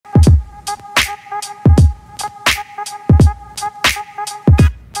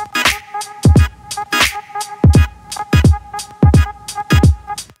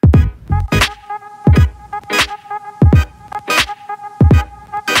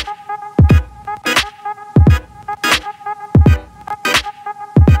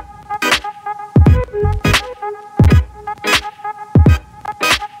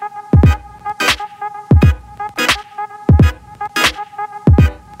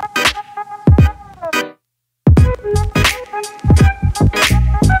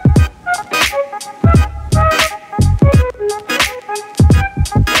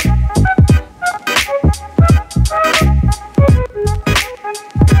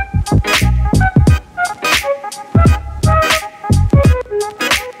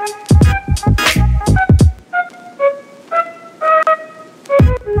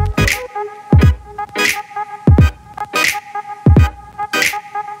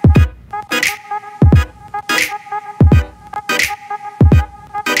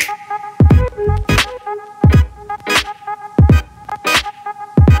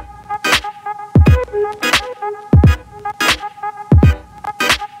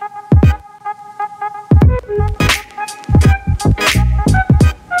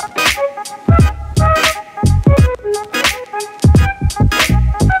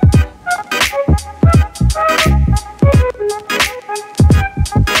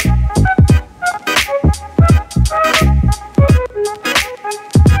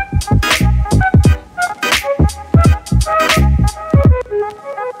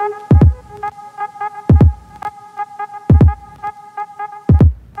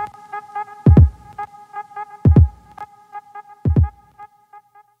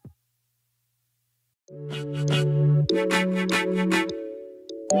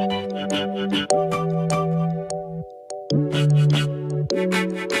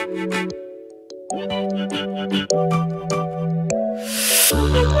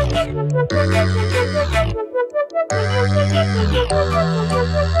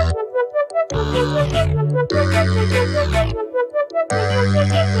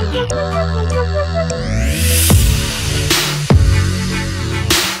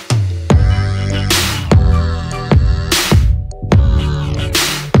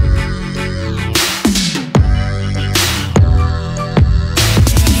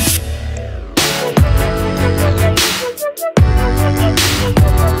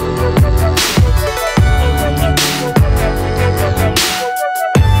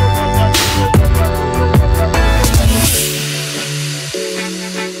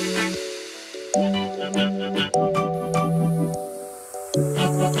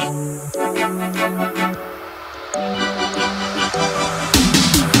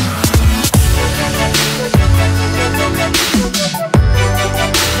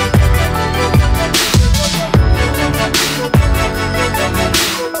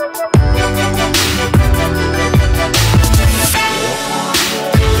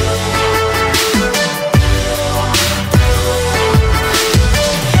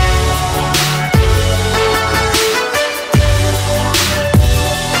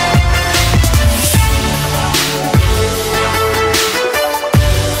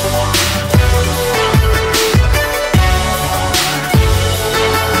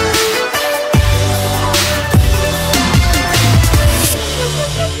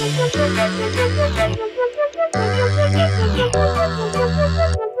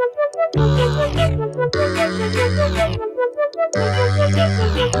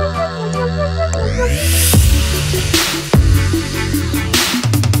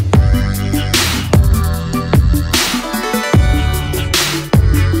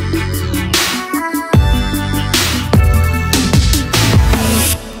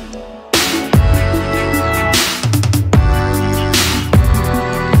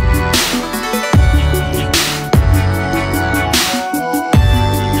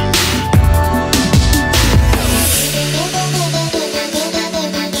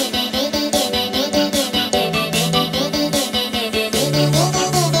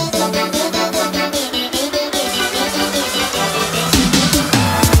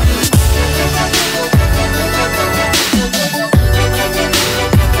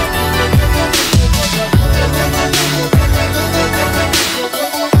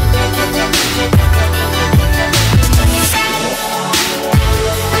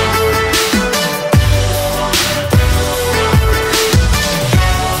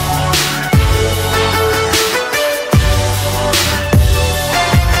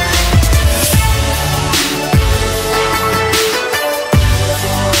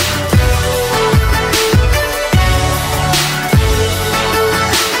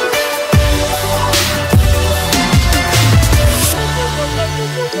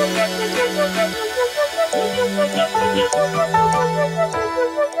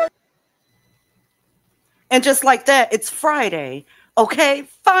And just like that, it's Friday. Okay,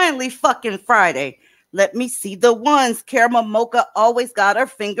 finally fucking Friday. Let me see the ones. Caramel Mocha always got her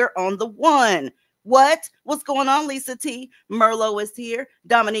finger on the one. What? What's going on, Lisa T? Merlot is here.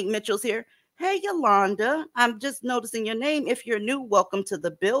 Dominique Mitchell's here. Hey, Yolanda. I'm just noticing your name. If you're new, welcome to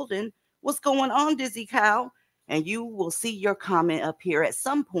the building. What's going on, Dizzy Cow? And you will see your comment up here at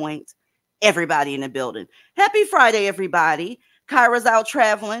some point. Everybody in the building. Happy Friday, everybody. Kyra's out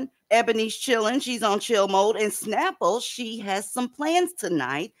traveling. Ebony's chilling. She's on chill mode. And Snapple, she has some plans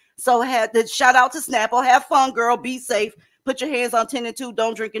tonight. So shout out to Snapple. Have fun, girl. Be safe. Put your hands on 10 and 2.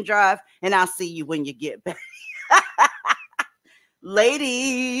 Don't drink and drive. And I'll see you when you get back.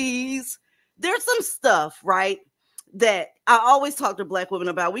 Ladies, there's some stuff, right, that I always talk to Black women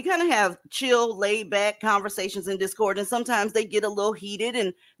about. We kind of have chill, laid back conversations in Discord. And sometimes they get a little heated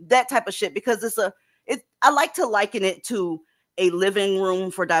and that type of shit because I like to liken it to a living room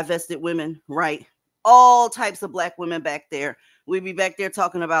for divested women, right? All types of Black women back there. We'd be back there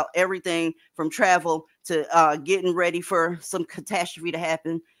talking about everything from travel to getting ready for some catastrophe to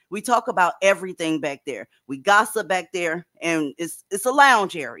happen. We talk about everything back there. We gossip back there, and it's a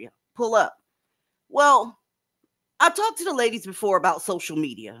lounge area. Pull up. Well, I've talked to the ladies before about social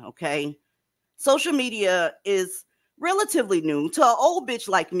media, okay? Social media is relatively new. To an old bitch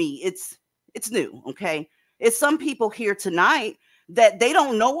like me, it's new, okay? It's some people here tonight that they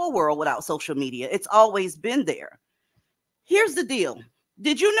don't know a world without social media. It's always been there. Here's the deal.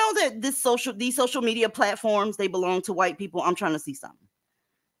 Did you know that these social media platforms, they belong to white people? I'm trying to see something.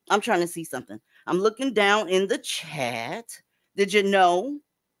 I'm looking down in the chat. Did you know,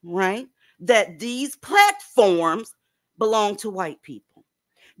 right, that these platforms belong to white people?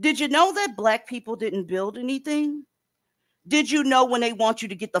 Did you know that black people didn't build anything? Did you know when they want you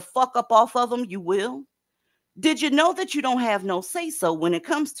to get the fuck up off of them, you will? Did you know that you don't have no say so when it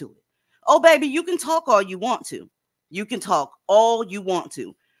comes to it? Oh, baby, you can talk all you want to. You can talk all you want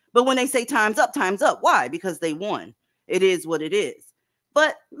to. But when they say time's up, time's up. Why? Because they won. It is what it is.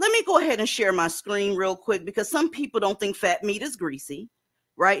 But let me go ahead and share my screen real quick because some people don't think fat meat is greasy,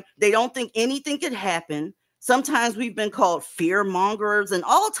 right? They don't think anything could happen. Sometimes we've been called fear mongers and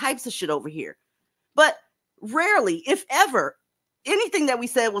all types of shit over here. But rarely, if ever, anything that we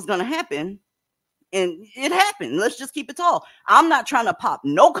said was going to happen, and it happened. Let's just keep it tall. I'm not trying to pop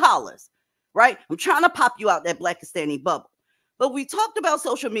no collars, right? I'm trying to pop you out that Blackistani bubble. But we talked about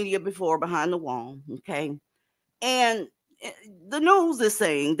social media before behind the wall, okay? And the news is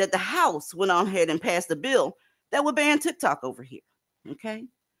saying that the House went on ahead and passed a bill that would ban TikTok over here, okay?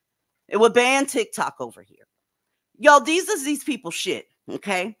 It would ban TikTok over here. Y'all, these people shit,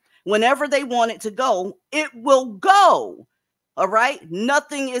 okay? Whenever they want it to go, it will go. All right.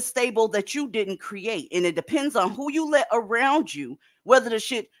 Nothing is stable that you didn't create. And it depends on who you let around you, whether the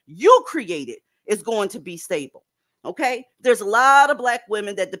shit you created is going to be stable. Okay. There's a lot of black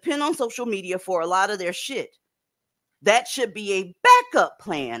women that depend on social media for a lot of their shit. That should be a backup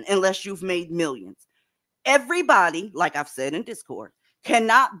plan unless you've made millions. Everybody, like I've said in Discord,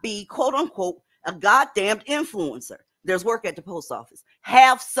 cannot be quote unquote a goddamn influencer. There's work at the post office.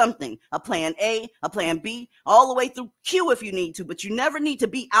 Have something, a plan A, a plan B, all the way through Q if you need to, but you never need to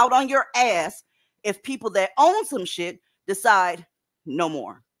be out on your ass if people that own some shit decide no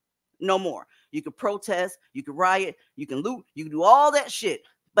more, no more. You can protest, you can riot, you can loot, you can do all that shit.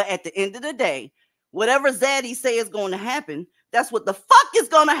 But at the end of the day, whatever Zaddy say is going to happen, that's what the fuck is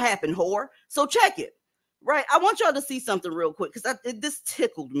going to happen, whore. So check it, right? I want y'all to see something real quick because this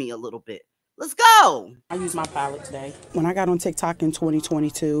tickled me a little bit. Let's go. I used my palette today. When I got on TikTok in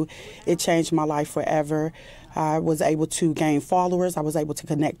 2022, it changed my life forever. I was able to gain followers. I was able to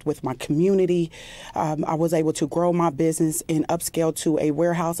connect with my community. I was able to grow my business and upscale to a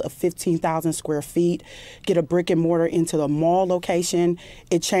warehouse of 15,000 square feet, get a brick and mortar into the mall location.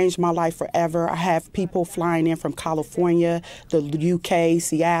 It changed my life forever. I have people flying in from California, the UK,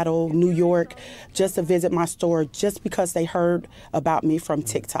 Seattle, New York, just to visit my store just because they heard about me from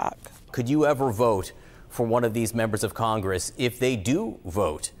TikTok. Could you ever vote for one of these members of Congress if they do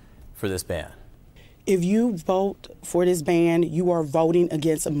vote for this ban? If you vote for this ban, you are voting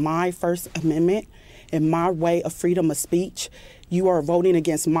against my First Amendment and my way of freedom of speech. You are voting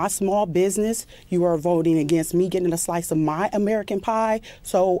against my small business. You are voting against me getting a slice of my American pie.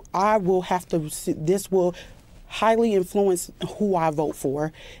 So I will have to, this will highly influence who I vote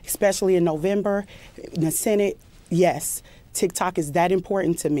for, especially in November. In the Senate, yes, TikTok is that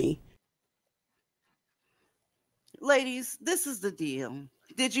important to me. Ladies, this is the deal.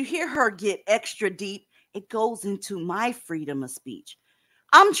 Did you hear her get extra deep? It goes into my freedom of speech.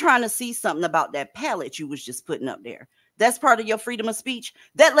 I'm trying to see something about that palette you was just putting up there. That's part of your freedom of speech.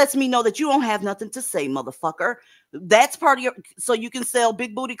 That lets me know that you don't have nothing to say, motherfucker. That's part of your, so you can sell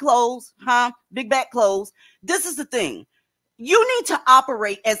big booty clothes, huh? Big back clothes. This is the thing. You need to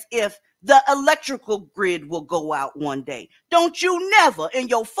operate as if the electrical grid will go out one day. Don't you never in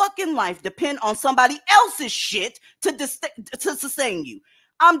your fucking life depend on somebody else's shit to sustain you.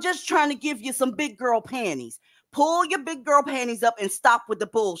 I'm just trying to give you some big girl panties. Pull your big girl panties up and stop with the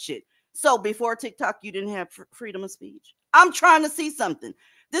bullshit. So before TikTok, you didn't have freedom of speech. I'm trying to see something.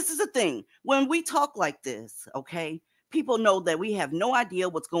 This is the thing. When we talk like this, okay, people know that we have no idea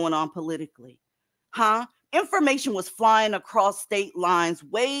what's going on politically. Huh? Information was flying across state lines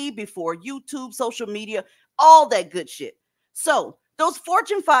way before YouTube, social media, all that good shit. So those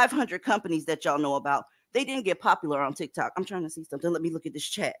Fortune 500 companies that y'all know about, they didn't get popular on TikTok. I'm trying to see something. Let me look at this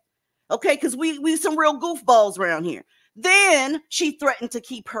chat. Okay, because we some real goofballs around here. Then she threatened to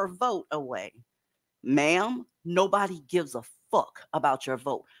keep her vote away. Ma'am, nobody gives a fuck about your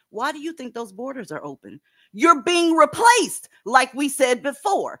vote. Why do you think those borders are open? You're being replaced, like we said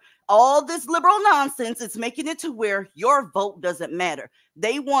before. All this liberal nonsense is making it to where your vote doesn't matter.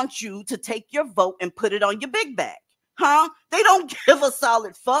 They want you to take your vote and put it on your big bag. Huh? They don't give a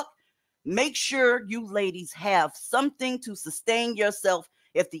solid fuck. Make sure you ladies have something to sustain yourself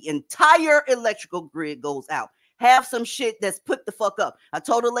if the entire electrical grid goes out. Have some shit that's put the fuck up. I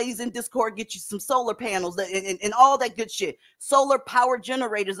told the ladies in Discord, get you some solar panels and all that good shit. Solar power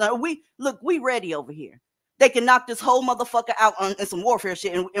generators. We ready over here. They can knock this whole motherfucker out on some warfare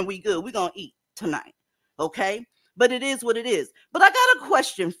shit and we good. We're going to eat tonight. Okay? but it is what it is. But I got a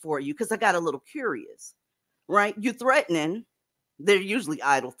question for you because I got a little curious, right? You threatening, they're usually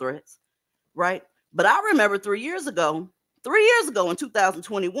idle threats, right? But I remember 3 years ago in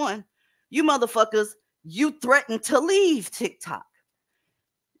 2021, you motherfuckers, you threatened to leave TikTok.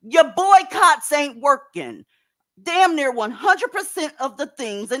 Your boycotts ain't working. Damn near 100% of the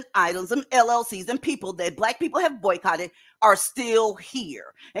things and items and LLCs and people that Black people have boycotted are still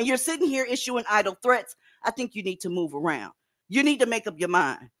here. And you're sitting here issuing idle threats. I think you need to move around. You need to make up your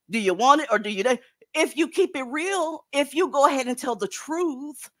mind. Do you want it or do you? If you keep it real, if you go ahead and tell the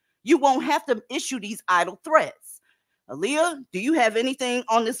truth, you won't have to issue these idle threats. Aaliyah, do you have anything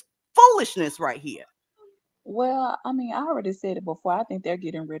on this foolishness right here? Well, I mean, I already said it before. I think they're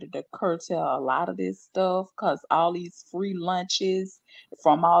getting ready to curtail a lot of this stuff because all these free lunches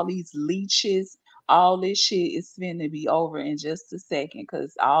from all these leeches, all this shit is finna be over in just a second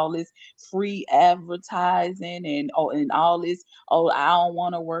because all this free advertising and all this, oh, I don't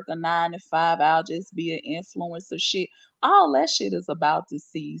want to work a 9 to 5, I'll just be an influencer shit. All that shit is about to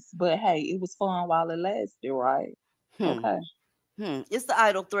cease. But hey, it was fun while it lasted, right? Hmm. Okay. It's the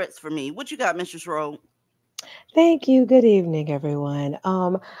idle threats for me. What you got, Mrs. Rowe? Thank you. Good evening, everyone.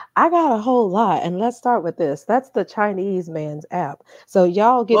 I got a whole lot, and let's start with this. That's the Chinese man's app. So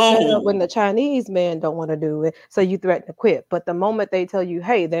y'all get fed up when Boom. the Chinese man don't want to do it, so you threaten to quit. But the moment they tell you,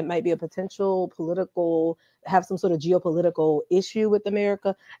 hey, that might be a potential political, have some sort of geopolitical issue with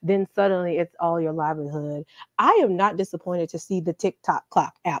America, then suddenly it's all your livelihood. I am not disappointed to see the TikTok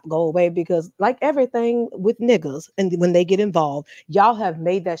clock app go away because, like everything with niggas, and when they get involved, y'all have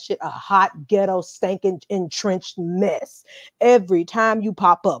made that shit a hot, ghetto, stinking, entrenched mess. Every time you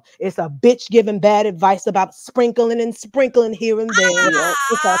pop up, it's a bitch giving bad advice about sprinkling here and there. Yep.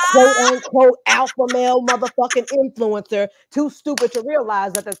 It's a quote unquote alpha male motherfucking influencer too stupid to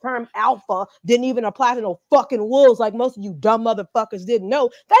realize that the term alpha didn't even apply to no fucking wolves like most of you dumb motherfuckers didn't know.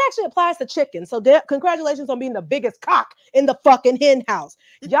 That actually applies to chickens. So congratulations on being the biggest cock in the fucking hen house.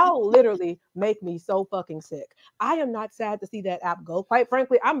 Y'all literally make me so fucking sick. I am not sad to see that app go. Quite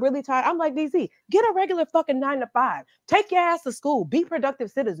frankly, I'm really tired. I'm like, DZ, get a regular fucking 9 to 5. Take your ass to school. Be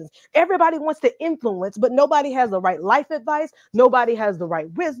productive citizens. Everybody wants to influence, but nobody has the right life advice. Nobody has the right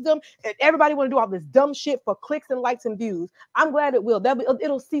wisdom. And everybody want to do all this dumb shit for clicks and likes and views. I'm glad it will.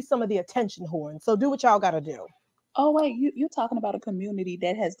 It'll see some of the attention horn. So do what y'all got to do. Oh wait, you're talking about a community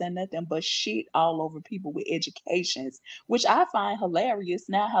that has done nothing but shit all over people with educations, which I find hilarious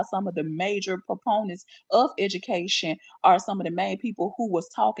now how some of the major proponents of education are some of the main people who was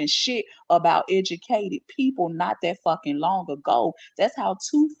talking shit about educated people not that fucking long ago. That's how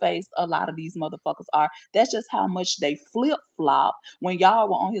two-faced a lot of these motherfuckers are. That's just how much they flip-flop when y'all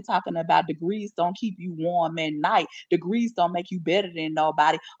were on here talking about degrees don't keep you warm at night. Degrees don't make you better than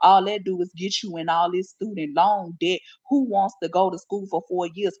nobody. All that do is get you in all this student loan debt. Who wants to go to school for 4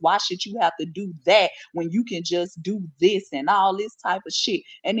 years? Why should you have to do that when you can just do this and all this type of shit?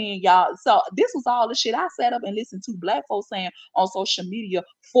 And then y'all, so this was all the shit I sat up and listened to Black folks saying on social media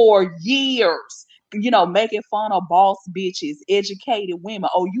for years. Making fun of boss bitches, educated women.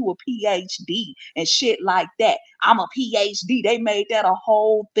 Oh, you a PhD and shit like that. I'm a PhD. They made that a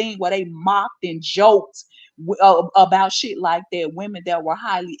whole thing where they mocked and joked about shit like that. Women that were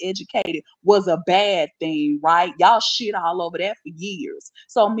highly educated was a bad thing, right? Y'all shit all over that for years.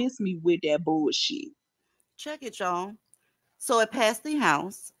 So miss me with that bullshit. Check it, y'all. So it passed the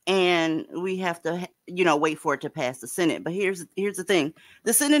House, and we have to, wait for it to pass the Senate. But here's the thing: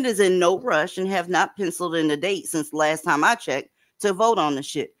 the Senate is in no rush and have not penciled in a date since last time I checked to vote on the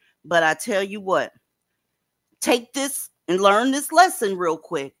shit. But I tell you what, take this and learn this lesson real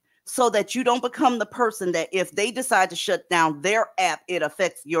quick, so that you don't become the person that if they decide to shut down their app, it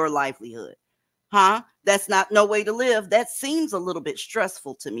affects your livelihood. Huh? That's not no way to live. That seems a little bit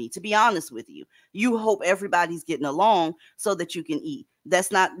stressful to me, to be honest with you. You hope everybody's getting along so that you can eat.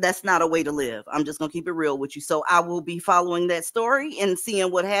 That's not a way to live. I'm just gonna keep it real with you. So I will be following that story and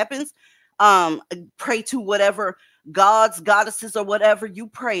seeing what happens. Pray to whatever gods, goddesses, or whatever you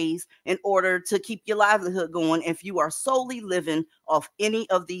praise in order to keep your livelihood going. If you are solely living off any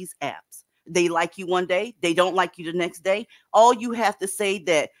of these apps, they like you one day, they don't like you the next day. All you have to say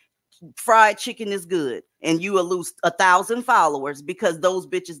that fried chicken is good, and you will lose 1,000 followers because those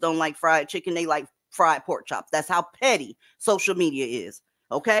bitches don't like fried chicken. They like fried pork chops. That's how petty social media is.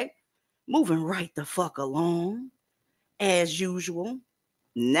 Okay, moving right the fuck along as usual.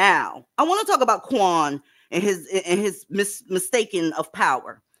 Now I want to talk about Quan and his mistaking of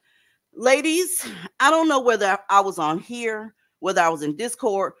power. Ladies, I don't know whether I was on here, whether I was in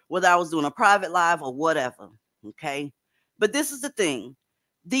Discord, whether I was doing a private live or whatever. Okay, but this is the thing.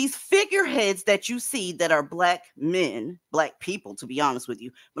 these figureheads that you see that are black men, black people, to be honest with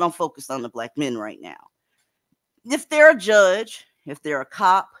you, but I'm focused on the black men right now. If they're a judge, if they're a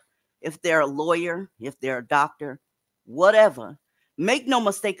cop, if they're a lawyer, if they're a doctor, whatever, make no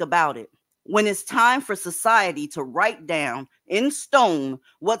mistake about it. When it's time for society to write down in stone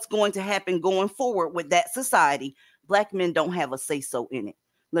what's going to happen going forward with that society, black men don't have a say-so in it.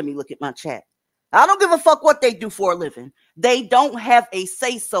 Let me look at my chat. I don't give a fuck what they do for a living. They don't have a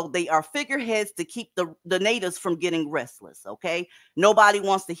say-so. They are figureheads to keep the natives from getting restless, okay? Nobody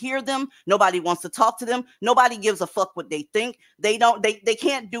wants to hear them. Nobody wants to talk to them. Nobody gives a fuck what they think. They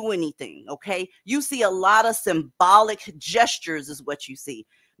can't do anything, okay? You see a lot of symbolic gestures is what you see.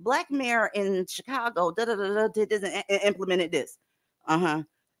 Black mayor in Chicago implemented this.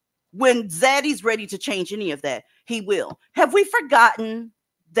 When Zaddy's ready to change any of that, he will. Have we forgotten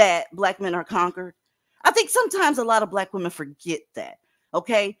that black men are conquered? I think sometimes a lot of black women forget that.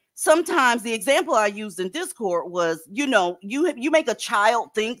 Okay. Sometimes the example I used in Discord was, you make a child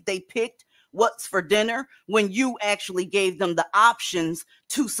think they picked what's for dinner when you actually gave them the options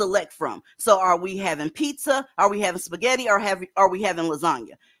to select from. So are we having pizza? Are we having spaghetti? Or are we having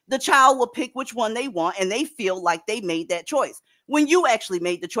lasagna? The child will pick which one they want and they feel like they made that choice when you actually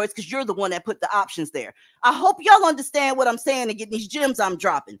made the choice because you're the one that put the options there. I hope y'all understand what I'm saying and getting these gems I'm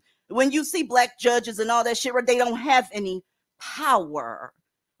dropping. When you see black judges and all that shit, they don't have any power,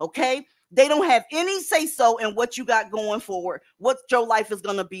 okay? They don't have any say-so in what you got going forward, what your life is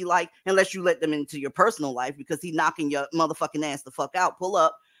going to be like, unless you let them into your personal life because he's knocking your motherfucking ass the fuck out, pull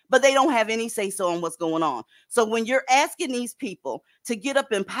up. But they don't have any say-so on what's going on. So when you're asking these people to get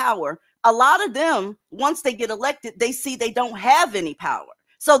up in power, a lot of them, once they get elected, they see they don't have any power.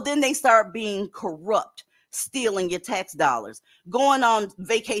 So then they start being corrupt, stealing your tax dollars, going on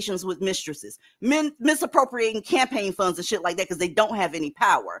vacations with mistresses, misappropriating campaign funds and shit like that because they don't have any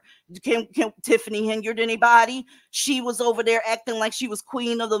power. Can Tiffany Henyard anybody? She was over there acting like she was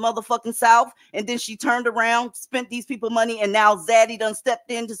queen of the motherfucking South, and then she turned around, spent these people money, and now Zaddy done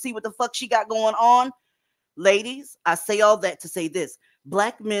stepped in to see what the fuck she got going on. Ladies, I say all that to say this.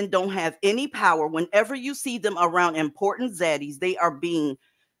 Black men don't have any power. Whenever you see them around important zaddies, they are being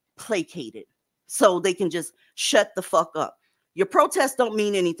placated so they can just shut the fuck up. Your protests don't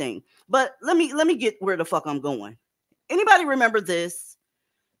mean anything. But let me get where the fuck I'm going. Anybody remember this?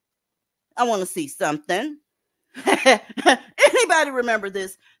 I want to see something. Anybody remember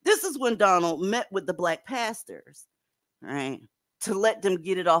this? This is when Donald met with the black pastors, right? To let them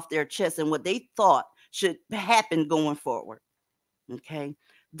get it off their chest and what they thought should happen going forward. Okay.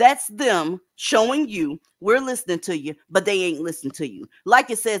 That's them showing you we're listening to you, but they ain't listening to you. Like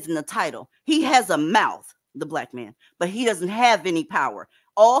it says in the title, he has a mouth, the black man, but he doesn't have any power.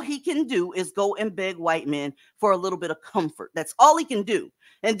 All he can do is go and beg white men for a little bit of comfort. That's all he can do.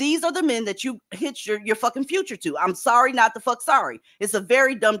 And these are the men that you hitch your fucking future to. I'm sorry, not the fuck sorry. It's a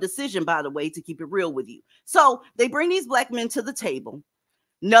very dumb decision, by the way, to keep it real with you. So they bring these black men to the table.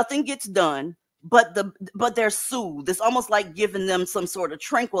 Nothing gets done. But they're soothed. It's almost like giving them some sort of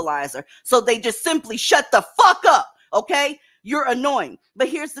tranquilizer. So they just simply shut the fuck up. Okay? You're annoying. But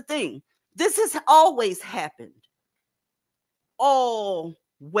here's the thing. This has always happened.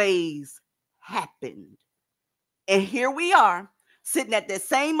 Always happened. And here we are sitting at that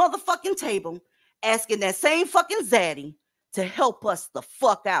same motherfucking table asking that same fucking zaddy to help us the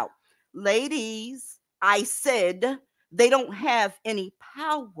fuck out. Ladies, I said they don't have any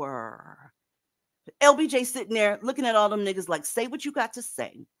power. LBJ sitting there looking at all them niggas like, say what you got to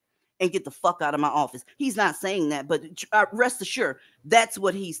say and get the fuck out of my office. He's not saying that, but rest assured, that's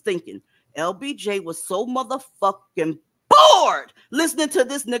what he's thinking. LBJ was so motherfucking bored listening to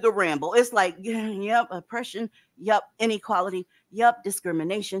this nigga ramble. It's like, yep, oppression, yep, inequality, yep,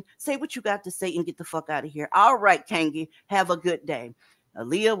 discrimination. Say what you got to say and get the fuck out of here. All right, Kangi, have a good day.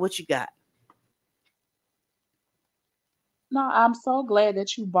 Aaliyah, what you got? No, I'm so glad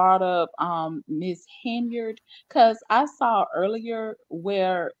that you brought up Miss Henyard because I saw earlier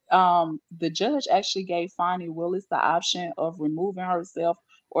where the judge actually gave Fonnie Willis the option of removing herself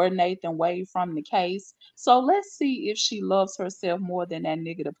or Nathan Wade from the case. So let's see if she loves herself more than that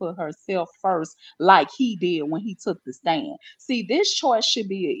nigga to put herself first, like he did when he took the stand. See, this choice should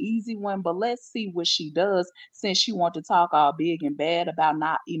be an easy one, but let's see what she does since she wants to talk all big and bad about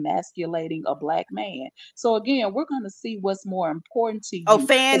not emasculating a black man. So again, we're going to see what's more important to you. Oh,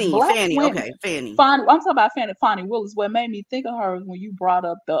 Fannie. Okay, Fannie. I'm talking about Fonnie Willis. What made me think of her is when you brought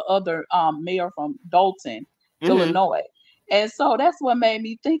up the other mayor from Dalton, Illinois. And so that's what made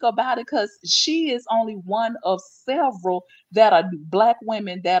me think about it, because she is only one of several that are black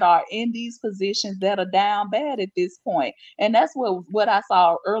women that are in these positions that are down bad at this point. And that's what I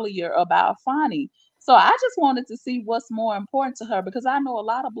saw earlier about Fonnie. So I just wanted to see what's more important to her, because I know a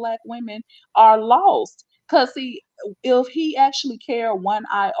lot of black women are lost. Cause see, if he actually cared one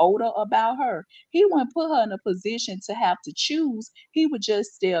iota about her, he wouldn't put her in a position to have to choose. He would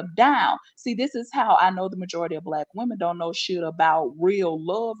just step down. See, this is how I know the majority of black women don't know shit about real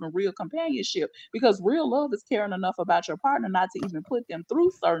love and real companionship, because real love is caring enough about your partner not to even put them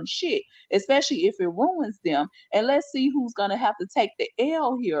through certain shit, especially if it ruins them. And let's see who's gonna have to take the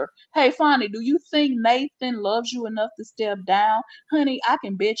L here. Hey, Fonnie, do you think Nathan loves you enough to step down? Honey, I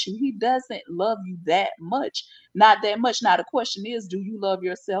can bet you he doesn't love you that much. Not that much. Now, the question is, do you love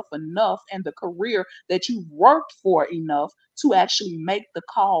yourself enough and the career that you've worked for enough to actually make the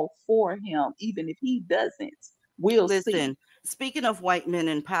call for him, even if he doesn't? We'll see. Listen, speaking of white men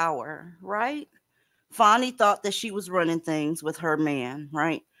in power, right? Fonnie thought that she was running things with her man,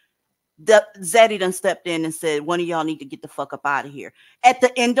 right? Zaddy done stepped in and said, one of y'all need to get the fuck up out of here. At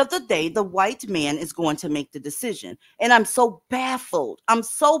the end of the day, the white man is going to make the decision. And I'm so baffled. I'm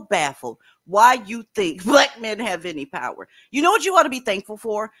so baffled why you think black men have any power. You know what you ought to be thankful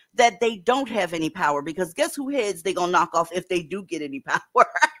for? That they don't have any power, because guess who heads they gonna knock off if they do get any power?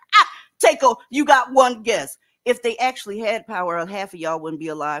 You got one guess. If they actually had power, half of y'all wouldn't be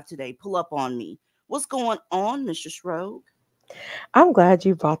alive today. Pull up on me. What's going on, Mr. Schroed? I'm glad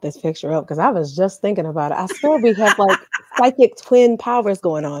you brought this picture up because I was just thinking about it. I swear we have like psychic twin powers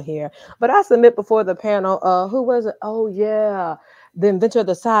going on here. But I submit before the panel, who was it? Oh yeah. The inventor of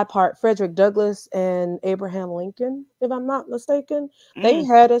the side part, Frederick Douglass and Abraham Lincoln, if I'm not mistaken. They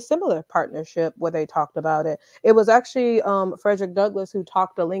had a similar partnership where they talked about it. It was actually Frederick Douglass who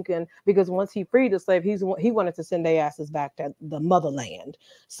talked to Lincoln because once he freed the slave, he wanted to send their asses back to the motherland.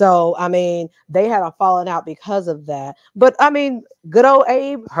 So, I mean, they had a falling out because of that. But, I mean, good old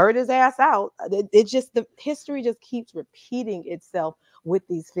Abe heard his ass out. It just, the history just keeps repeating itself with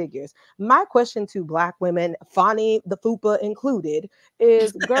these figures. My question to black women, Fonnie the Fupa included,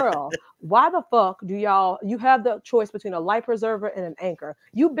 is girl, why the fuck do you have the choice between a life preserver and an anchor?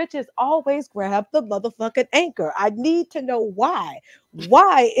 You bitches always grab the motherfucking anchor. I need to know why.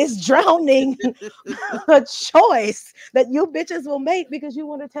 Why is drowning a choice that you bitches will make because you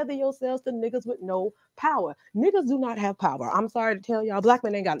want to tether yourselves to niggas with no power? Niggas do not have power. I'm sorry to tell y'all, black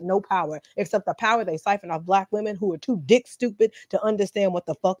men ain't got no power except the power they siphon off black women who are too dick stupid to understand what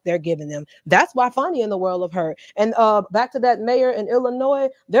the fuck they're giving them. That's why Fonnie in the world of hurt. And back to that mayor in Illinois,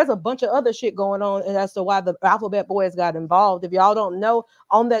 there's a bunch of other shit going on, and as to why the Alphabet Boys got involved. If y'all don't know,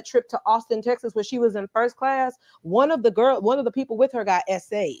 on that trip to Austin, Texas, where she was in first class, one of the people with her got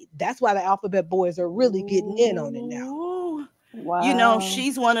SA'd. That's why the Alphabet Boys are really getting in on it now. Wow. You know,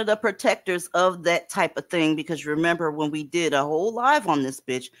 she's one of the protectors of that type of thing, because remember when we did a whole live on this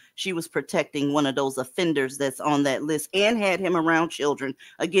bitch, she was protecting one of those offenders that's on that list and had him around children.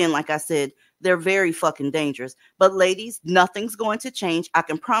 Again, like I said, they're very fucking dangerous. But ladies, nothing's going to change. I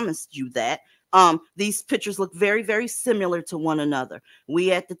can promise you that. These pictures look very, very similar to one another.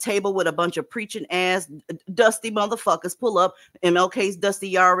 We at the table with a bunch of preaching ass dusty motherfuckers. Pull up. MLK's Dusty,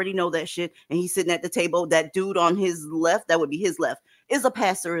 you already know that shit. And he's sitting at the table. That dude on his left, that would be his left, is a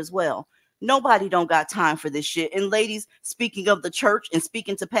pastor as well. Nobody don't got time for this shit. And ladies, speaking of the church and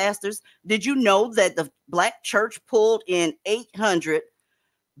speaking to pastors, did you know that the black church pulled in $800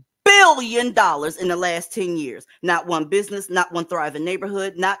 billion in the last 10 years? Not one business, not one thriving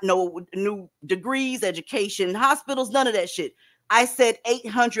neighborhood, not no new degrees, education, hospitals, none of that shit. I said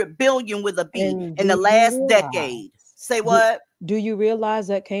 800 billion with a B in the last decade. Say what? Do you realize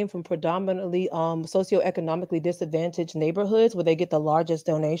that came from predominantly socioeconomically disadvantaged neighborhoods where they get the largest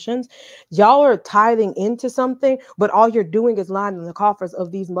donations? Y'all are tithing into something, but all you're doing is lining the coffers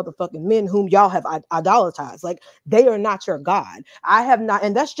of these motherfucking men whom y'all have idolatized. Like, they are not your God. I have not,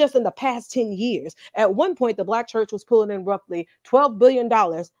 and that's just in the past 10 years. At one point, the black church was pulling in roughly $12 billion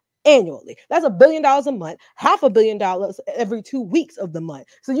annually. That's $1 billion a month, $500 million every 2 weeks of the month.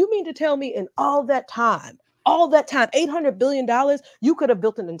 So you mean to tell me in all that time, $800 billion, you could have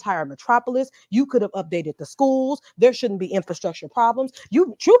built an entire metropolis. You could have updated the schools. There shouldn't be infrastructure problems.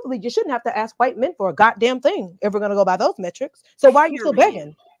 You shouldn't have to ask white men for a goddamn thing if we're going to go by those metrics. So why are you still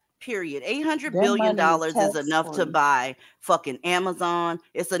begging? Period. $800 billion is enough to buy fucking Amazon.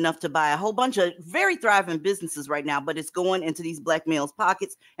 It's enough to buy a whole bunch of very thriving businesses right now, but it's going into these black males'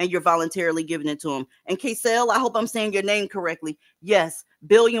 pockets and you're voluntarily giving it to them. And Kaysel, I hope I'm saying your name correctly. Yes,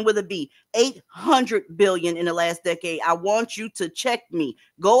 billion with a B, 800 billion in the last decade. I want you to check me.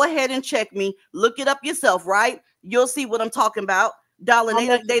 Go ahead and check me. Look it up yourself, right? You'll see what I'm talking about. Darling,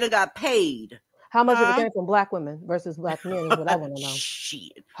 they done got paid. How much of it came from black women versus black men is what I want to know.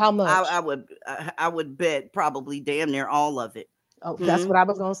 Shit. How much? I would bet probably damn near all of it. Oh, that's what I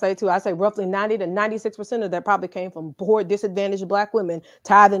was going to say too. I say roughly 90 to 96% of that probably came from poor, disadvantaged black women,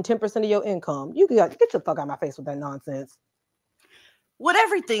 tithing 10% of your income. You get your fuck out of my face with that nonsense. With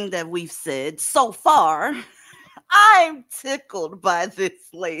everything that we've said so far, I'm tickled by this,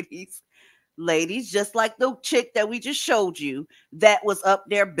 ladies. Ladies, just like the chick that we just showed you that was up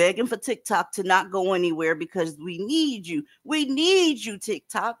there begging for TikTok to not go anywhere because we need you. We need you,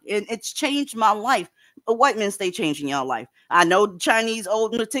 TikTok. And it's changed my life. White men stay changing y'all life. I know Chinese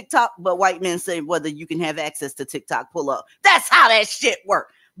old to TikTok, but white men say whether you can have access to TikTok, pull up. That's how that shit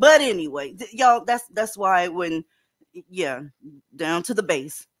work. But anyway, y'all, that's why when, down to the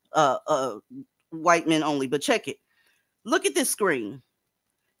base, white men only. But check it. Look at this screen.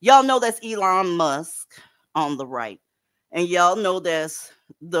 Y'all know that's Elon Musk on the right. And y'all know that's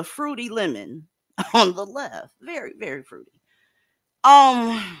the fruity lemon on the left. Very, very fruity.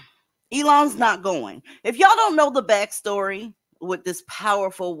 Elon's not going. If y'all don't know the backstory with this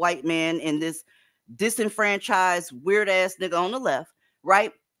powerful white man and this disenfranchised weird ass nigga on the left,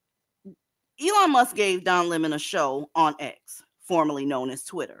 right? Elon Musk gave Don Lemon a show on X, formerly known as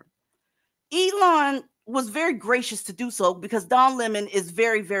Twitter. Elon was very gracious to do so because Don Lemon is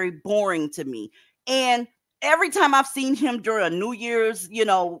very, very boring to me. And every time I've seen him during a New Year's,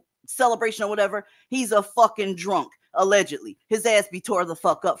 celebration or whatever, he's a fucking drunk, allegedly. His ass be tore the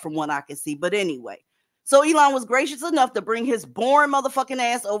fuck up from what I can see. But anyway, so Elon was gracious enough to bring his boring motherfucking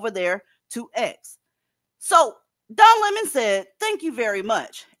ass over there to X. So Don Lemon said, thank you very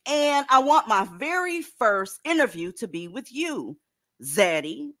much. And I want my very first interview to be with you,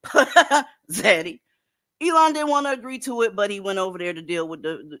 Zaddy. Zaddy. Elon didn't want to agree to it, but he went over there to deal with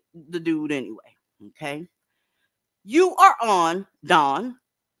the dude anyway. Okay. You are on, Don,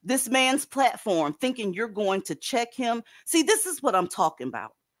 this man's platform thinking you're going to check him. See, this is what I'm talking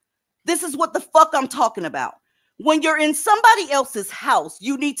about. This is what the fuck I'm talking about. When you're in somebody else's house,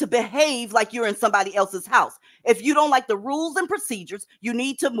 you need to behave like you're in somebody else's house. If you don't like the rules and procedures, you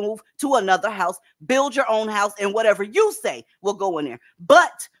need to move to another house, build your own house, and whatever you say will go in there.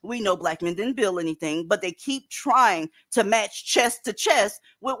 But we know black men didn't build anything, but they keep trying to match chest to chest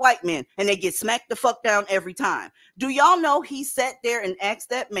with white men, and they get smacked the fuck down every time. Do y'all know he sat there and asked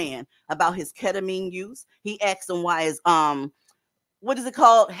that man about his ketamine use? He asked him why his what is it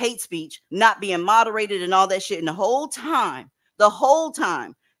called? Hate speech, not being moderated and all that shit. And the whole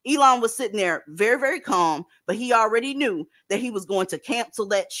time, Elon was sitting there very, very calm, but he already knew that he was going to cancel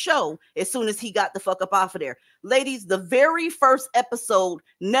that show as soon as he got the fuck up off of there. Ladies, the very first episode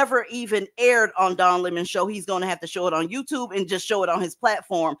never even aired on Don Lemon's show. He's going to have to show it on YouTube and just show it on his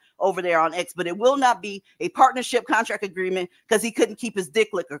platform over there on X, but it will not be a partnership contract agreement because he couldn't keep his dick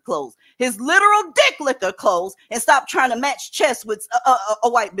licker closed. His literal dick licker closed and stop trying to match chest with a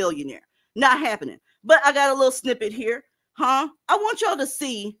white billionaire. Not happening. But I got a little snippet here. I want y'all to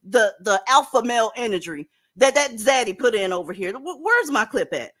see the alpha male energy that Zaddy put in over here. Where's my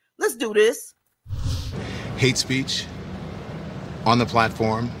clip at? Let's do this. Hate speech on the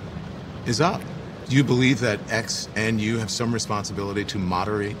platform is up. Do you believe that X and you have some responsibility to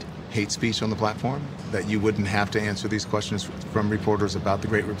moderate hate speech on the platform? That you wouldn't have to answer these questions from reporters about the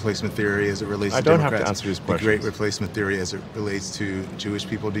Great Replacement Theory as it relates to Democrats? I don't have to answer these questions. The Great Replacement Theory as it relates to Jewish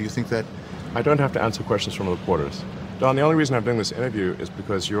people. Do you think that? I don't have to answer questions from reporters. Don, the only reason I'm doing this interview is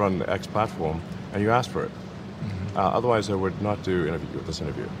because you're on the X platform and you asked for it. Mm-hmm. Otherwise, I would not do this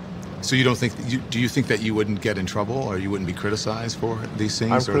interview. So you don't think? Do you think that you wouldn't get in trouble or you wouldn't be criticized for these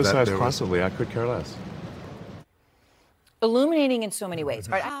things? I'm criticized constantly. I could care less. Illuminating in so many ways.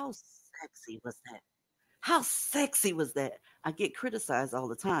 How sexy was that? How sexy was that? I get criticized all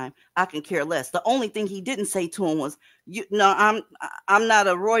the time. I can care less. The only thing he didn't say to him was, I'm not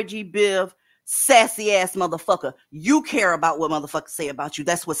a Roy G. Biv sassy ass motherfucker. You care about what motherfuckers say about you.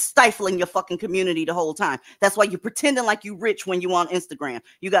 That's what's stifling your fucking community the whole time. That's why you're pretending like you rich when you on Instagram.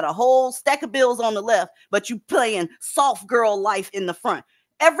 You got a whole stack of bills on the left, but you playing soft girl life in the front.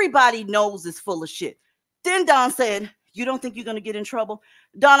 Everybody knows it's full of shit. Then Don said, you don't think you're going to get in trouble?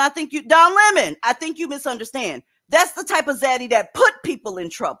 Don Lemon, I think you misunderstand. That's the type of zaddy that put people in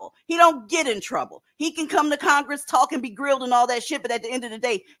trouble. He don't get in trouble. He can come to Congress, talk and be grilled and all that shit, but at the end of the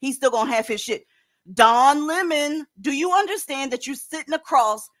day, he's still going to have his shit. Don Lemon, do you understand that you're sitting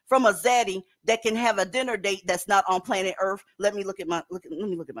across from a zaddy that can have a dinner date that's not on planet Earth? Let me look at my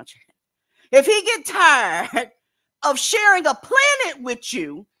chat. If he get tired of sharing a planet with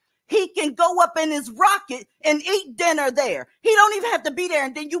you, he can go up in his rocket and eat dinner there. He don't even have to be there.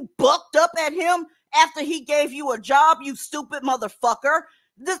 And then you bucked up at him after he gave you a job, you stupid motherfucker.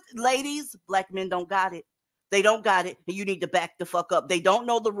 Ladies, black men don't got it. They don't got it. And you need to back the fuck up. They don't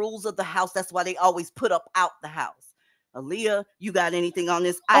know the rules of the house. That's why they always put up out the house. Aaliyah, you got anything on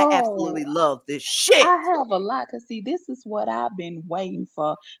this? I absolutely love this shit. I have a lot, because see, this is what I've been waiting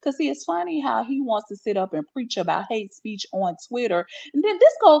for. Because see, it's funny how he wants to sit up and preach about hate speech on Twitter. And then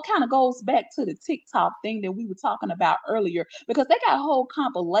this kind of goes back to the TikTok thing that we were talking about earlier, because they got whole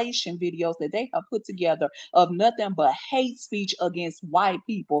compilation videos that they have put together of nothing but hate speech against white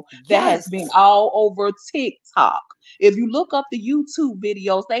people that has been all over TikTok. If you look up the YouTube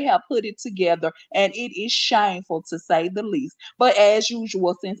videos, they have put it together, and it is shameful to say the least. But as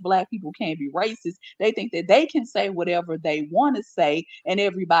usual, since black people can't be racist, they think that they can say whatever they want to say and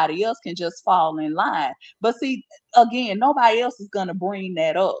everybody else can just fall in line. But see, again, nobody else is going to bring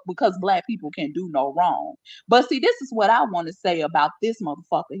that up because black people can do no wrong. But see, this is what I want to say about this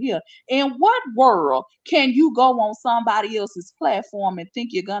motherfucker here. In what world can you go on somebody else's platform and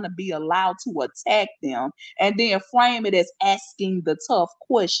think you're going to be allowed to attack them and then frame it as asking the tough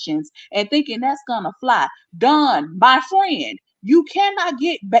questions and thinking that's going to fly? Done, my friend. You cannot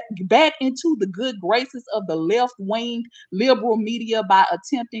get back into the good graces of the left-wing liberal media by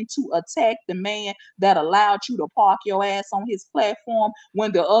attempting to attack the man that allowed you to park your ass on his platform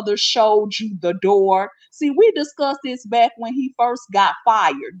when the others showed you the door. See, we discussed this back when he first got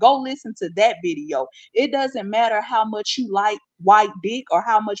fired. Go listen to that video. It doesn't matter how much you like white dick or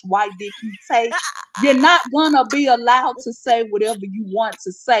how much white dick you take. You're not gonna be allowed to say whatever you want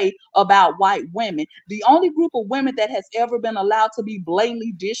to say about white women. The only group of women that has ever been allowed to be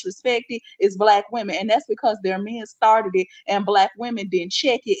blatantly disrespected is black women, and that's because their men started it and black women didn't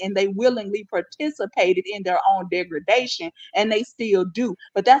check it, and they willingly participated in their own degradation, and they still do.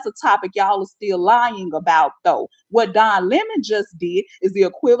 But that's a topic y'all are still lying about, though. What Don Lemon just did is the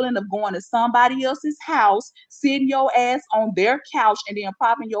equivalent of going to somebody else's house, sitting your ass on their couch, and then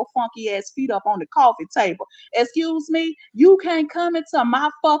propping your funky ass feet up on the coffee table. Excuse me, you can't come into my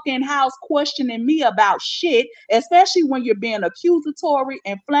fucking house questioning me about shit, especially when you're being accusatory,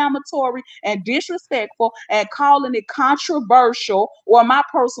 inflammatory, and disrespectful and calling it controversial, or my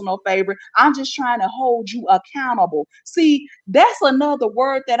personal favorite, I'm just trying to hold you accountable. See, that's another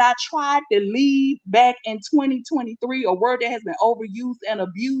word that I tried to leave back in 2023, a word that has been overused and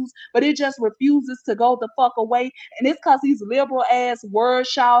abused, but it just refuses to go the fuck away. And it's because these liberal ass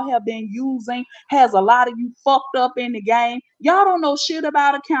words y'all have been using has a lot of you fucked up in the game. Y'all don't know shit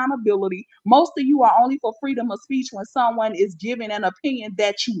about accountability. Most of you are only for freedom of speech when someone is giving an opinion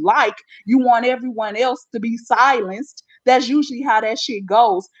that you like. You want everyone else to be silenced. That's usually how that shit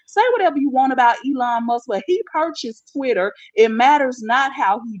goes. Say whatever you want about Elon Musk, but he purchased Twitter. It matters not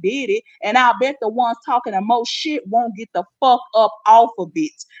how he did it. And I'll bet the ones talking the most shit won't get the fuck up off of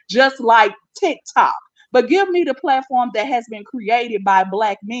it, just like TikTok. But give me the platform that has been created by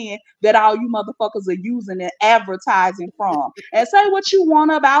black men that all you motherfuckers are using and advertising from. And say what you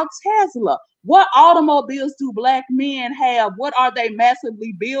want about Tesla. What automobiles do black men have? What are they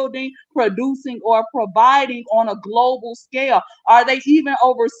massively building, producing, or providing on a global scale? Are they even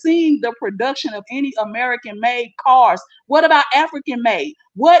overseeing the production of any American-made cars? What about African-made?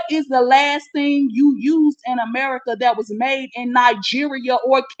 What is the last thing you used in America that was made in Nigeria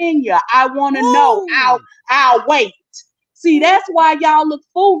or Kenya? I want to know. I'll wait. See, that's why y'all look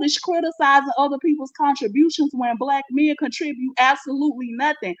foolish criticizing other people's contributions when black men contribute absolutely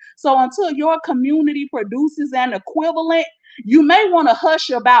nothing. So until your community produces an equivalent, you may want to hush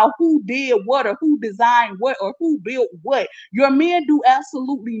about who did what or who designed what or who built what. Your men do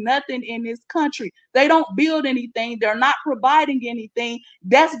absolutely nothing in this country. They don't build anything. They're not providing anything.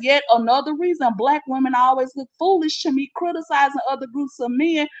 That's yet another reason black women always look foolish to me criticizing other groups of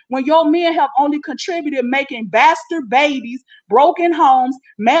men when your men have only contributed making bastard babies, broken homes,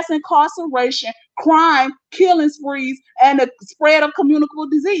 mass incarceration, crime, killing sprees, and the spread of communicable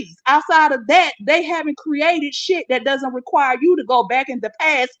disease. Outside of that, they haven't created shit that doesn't require you to go back in the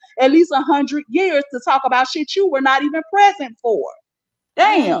past at least 100 years to talk about shit you were not even present for.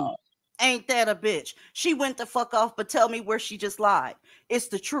 Damn. Ain't that a bitch? She went the fuck off, but tell me where she just lied. It's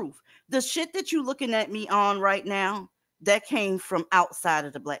the truth. The shit that you looking at me on right now, that came from outside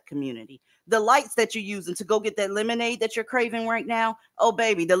of the black community. The lights that you're using to go get that lemonade that you're craving right now, oh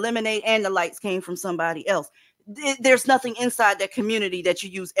baby, the lemonade and the lights came from somebody else. There's nothing inside that community that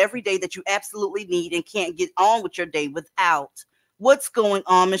you use every day that you absolutely need and can't get on with your day without. What's going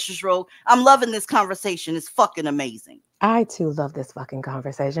on, Mrs. Rowe? I'm loving this conversation. It's fucking amazing. I too love this fucking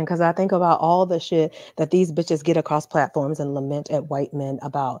conversation because I think about all the shit that these bitches get across platforms and lament at white men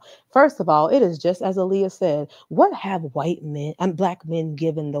about. First of all, it is just as Aaliyah said, what have white men and black men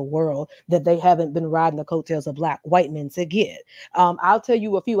given the world that they haven't been riding the coattails of black white men to get? I'll tell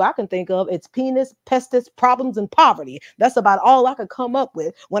you a few I can think of. It's penis, pestis, problems, and poverty. That's about all I could come up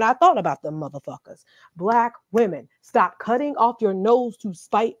with when I thought about them motherfuckers. Black women, stop cutting off your nose to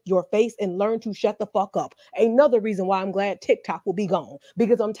spite your face and learn to shut the fuck up. Another reason why I'm glad TikTok will be gone,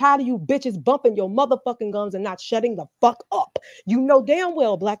 because I'm tired of you bitches bumping your motherfucking gums and not shutting the fuck up. You know damn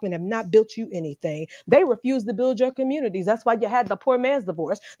well black men have not built you anything. They refuse to build your communities. That's why you had the poor man's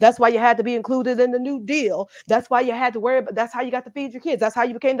divorce. That's why you had to be included in the New Deal. That's why you had to worry about, that's how you got to feed your kids. That's how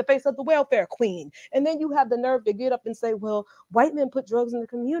you became the face of the welfare queen. And then you have the nerve to get up and say, well, white men put drugs in the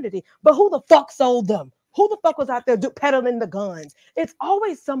community, but who the fuck sold them? Who the fuck was out there peddling the guns? It's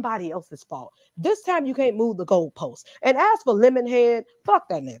always somebody else's fault. This time you can't move the goalpost. And as for Lemonhead, fuck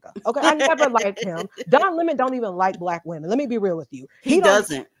that nigga. Okay, I never liked him. Don Lemon don't even like black women. Let me be real with you. He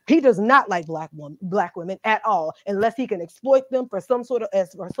doesn't. He does not like black women at all, unless he can exploit them for some sort of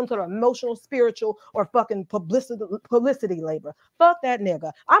emotional, spiritual, or fucking publicity labor. Fuck that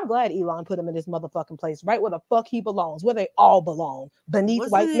nigga. I'm glad Elon put him in this motherfucking place, right where the fuck he belongs, where they all belong, beneath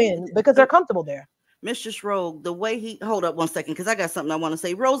white men, because they're comfortable there. Mr. Rogue, the way he, hold up one second, because I got something I want to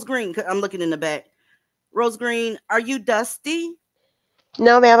say. Rose Green, I'm looking in the back. Rose Green, are you dusty?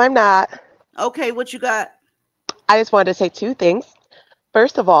 No, ma'am, I'm not. Okay, what you got? I just wanted to say two things.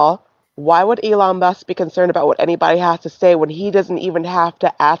 First of all, why would Elon Musk be concerned about what anybody has to say when he doesn't even have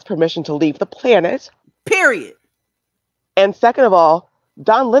to ask permission to leave the planet? Period. And second of all,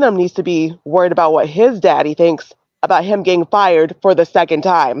 Don Lemon needs to be worried about what his daddy thinks about him getting fired for the second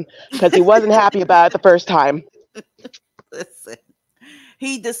time, because he wasn't happy about it the first time. Listen,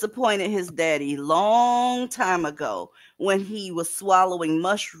 he disappointed his daddy long time ago when he was swallowing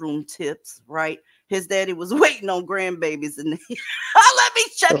mushroom tips, right? His daddy was waiting on grandbabies, and let me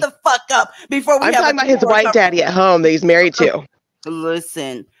shut the fuck up before we. I'm talking about his white daddy at home that he's married to.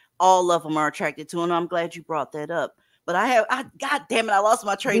 Listen, all of them are attracted to him. I'm glad you brought that up. But God damn it, I lost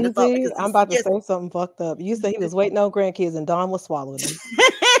my train of thought. Because I'm about to say something fucked up. You said he was waiting on grandkids and Don was swallowing them.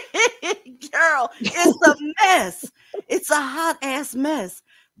 Girl, it's a mess. It's a hot ass mess.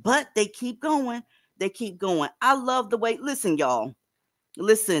 But they keep going. They keep going. I love the way, listen, y'all.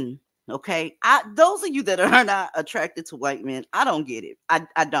 Listen, okay? Those of you that are not attracted to white men, I don't get it.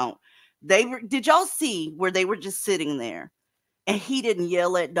 I don't. Did y'all see where they were just sitting there? And he didn't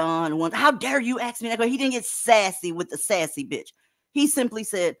yell at Don. How dare you ask me that? He didn't get sassy with the sassy bitch. He simply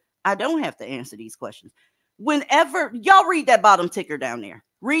said, I don't have to answer these questions. Whenever y'all read that bottom ticker down there,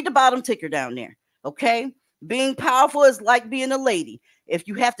 read the bottom ticker down there. Okay. Being powerful is like being a lady. If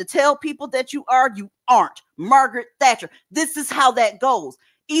you have to tell people that you aren't. Margaret Thatcher. This is how that goes.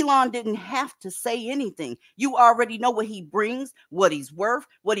 Elon didn't have to say anything. You already know what he brings, what he's worth,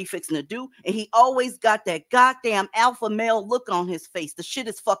 what he fixing to do. And he always got that goddamn alpha male look on his face. The shit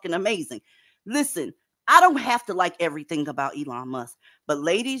is fucking amazing. Listen, I don't have to like everything about Elon Musk. But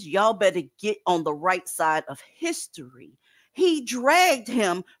ladies, y'all better get on the right side of history. He dragged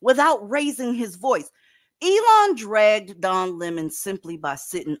him without raising his voice. Elon dragged Don Lemon simply by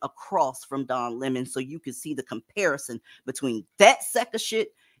sitting across from Don Lemon so you could see the comparison between that sack of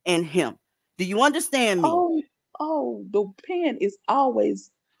shit and him. Do you understand me? Oh, the pen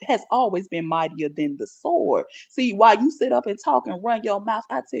has always been mightier than the sword. See, while you sit up and talk and run your mouth,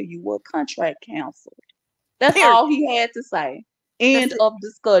 I tell you what, contract counsel. That's all he had to say. End of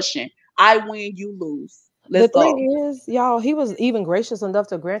discussion. I win, you lose. Let's go. The thing is, y'all, he was even gracious enough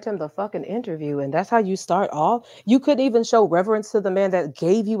to grant him the fucking interview. And that's how you start off. You couldn't even show reverence to the man that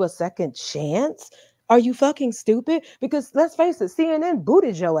gave you a second chance. Are you fucking stupid? Because let's face it, CNN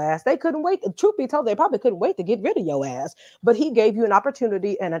booted your ass. They couldn't wait. Truth be told, they probably couldn't wait to get rid of your ass. But he gave you an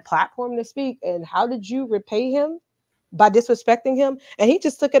opportunity and a platform to speak. And how did you repay him? By disrespecting him? And he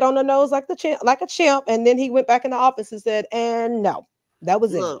just took it on the nose like a champ. And then he went back in the office and said, and no, that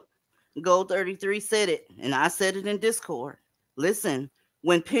was it. Gold 33 said it, and I said it in Discord. Listen,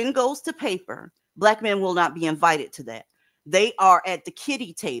 when pen goes to paper, black men will not be invited to that. They are at the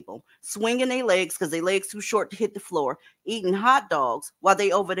kiddie table, swinging their legs because their legs too short to hit the floor, eating hot dogs while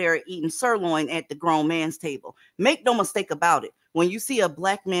they over there eating sirloin at the grown man's table. Make no mistake about it. When you see a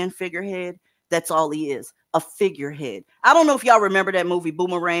black man figurehead, that's all he is. a figurehead. I don't know if y'all remember that movie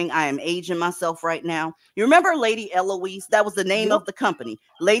Boomerang. I am aging myself right now. You remember Lady Eloise? That was the name of the company,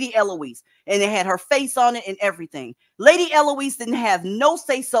 Lady Eloise. And it had her face on it and everything. Lady Eloise didn't have no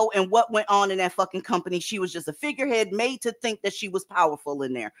say-so in what went on in that fucking company. She was just a figurehead made to think that she was powerful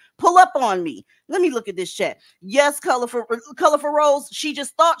in there. Pull up on me. Let me look at this chat. Yes, Colorful Rose, she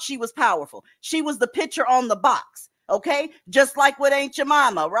just thought she was powerful. She was the picture on the box. Okay, just like with Aunt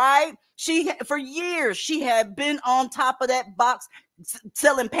Jemima, right? For years, she had been on top of that box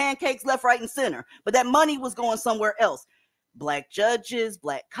selling pancakes left, right, and center. But that money was going somewhere else. Black judges,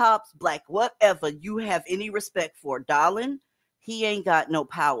 black cops, black whatever you have any respect for, darling, he ain't got no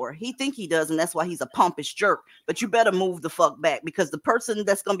power. He think he does, and that's why he's a pompous jerk. But you better move the fuck back, because the person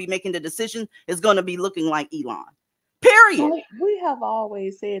that's going to be making the decision is going to be looking like Elon. Period. We have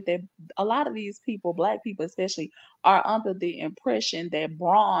always said that a lot of these people, black people especially, are under the impression that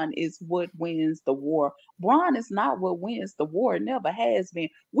brawn is what wins the war. Brawn is not what wins the war. It never has been.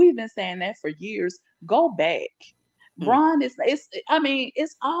 We've been saying that for years. Go back. Brawn is,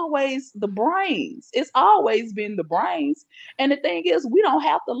 it's always the brains. It's always been the brains. And the thing is, we don't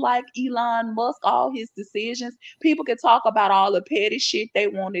have to like Elon Musk, all his decisions. People can talk about all the petty shit they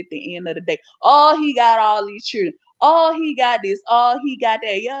want at the end of the day. Oh, he got all these children. Oh, he got this. Oh, he got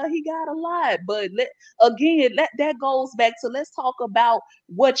that. Yeah, he got a lot. But that goes back to, let's talk about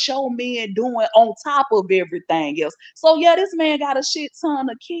what your man doing on top of everything else. So yeah, this man got a shit ton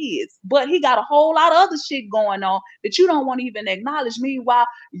of kids, but he got a whole lot of other shit going on that you don't want to even acknowledge. Meanwhile,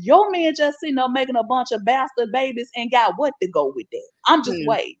 your man just sitting up making a bunch of bastard babies and got what to go with that. I'm just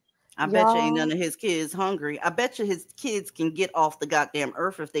waiting. I bet you ain't none of his kids hungry. I bet you his kids can get off the goddamn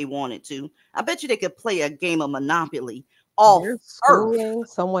earth if they wanted to. I bet you they could play a game of Monopoly off earth.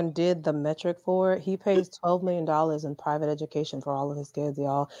 Someone did the metric for it. He pays $12 million in private education for all of his kids,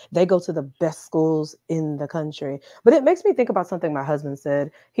 y'all. They go to the best schools in the country. But it makes me think about something my husband said.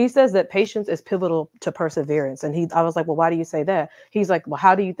 He says that patience is pivotal to perseverance. And I was like, well, why do you say that? He's like, well,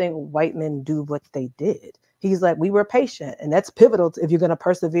 how do you think white men do what they did? He's like, we were patient, and that's pivotal if you're going to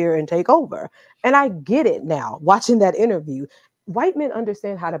persevere and take over. And I get it now, watching that interview. White men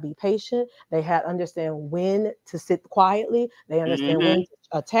understand how to be patient. They understand when to sit quietly. They understand when to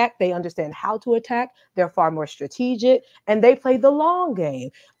attack. They understand how to attack. They're far more strategic, and they play the long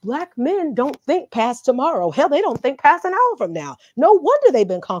game. Black men don't think past tomorrow. Hell, they don't think past an hour from now. No wonder they've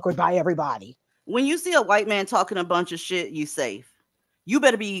been conquered by everybody. When you see a white man talking a bunch of shit, you safe. You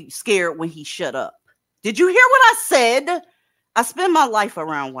better be scared when he shut up. Did you hear what I said? I spend my life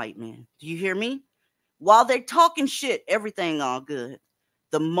around white men. Do you hear me? While they're talking shit, everything all good.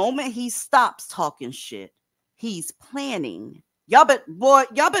 The moment he stops talking shit, he's planning. Y'all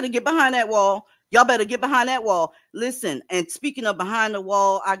better get behind that wall. Y'all better get behind that wall. Listen, and speaking of behind the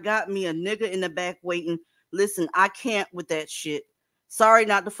wall, I got me a nigga in the back waiting. Listen, I can't with that shit. Sorry,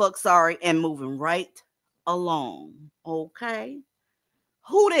 not the fuck sorry, and moving right along. Okay?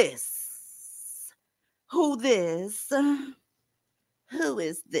 Who this? Who this? Who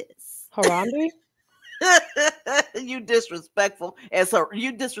is this? Harambe? You disrespectful.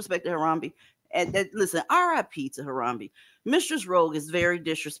 You disrespected Harambe. And listen, RIP to Harambe. Mistress Rogue is very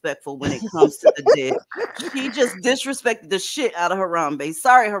disrespectful when it comes to the dead. She just disrespected the shit out of Harambe.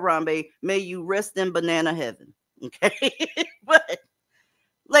 Sorry, Harambe. May you rest in banana heaven. Okay? But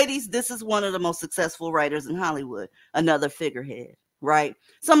ladies, this is one of the most successful writers in Hollywood. Another figurehead. Right?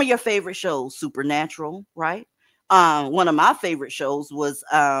 Some of your favorite shows, Supernatural, right? One of my favorite shows was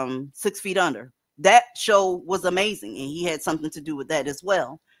 6 Feet Under. That show was amazing, and he had something to do with that as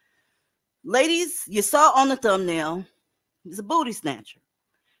well. Ladies, you saw on the thumbnail, he's a booty snatcher.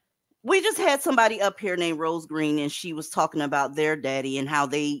 We just had somebody up here named Rose Green, and she was talking about their daddy and how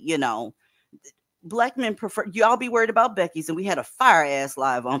they, black men prefer, y'all be worried about Becky's, and we had a fire ass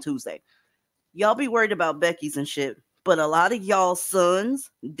live on Tuesday. Y'all be worried about Becky's and shit. But a lot of y'all sons,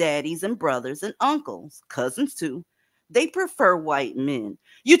 daddies, and brothers and uncles, cousins too, they prefer white men.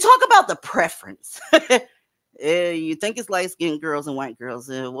 You talk about the preference. You think it's light-skinned girls and white girls,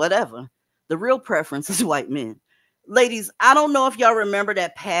 whatever. The real preference is white men. Ladies, I don't know if y'all remember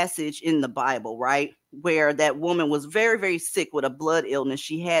that passage in the Bible, right? Where that woman was very, very sick with a blood illness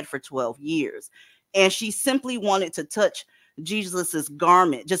she had for 12 years. And she simply wanted to touch Jesus's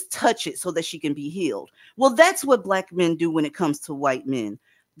garment, just touch it so that she can be healed. Well, that's what black men do when it comes to white men.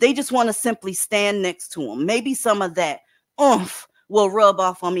 They just want to simply stand next to them. Maybe some of that oomph will rub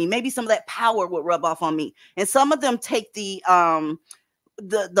off on me. Maybe some of that power will rub off on me. And some of them take the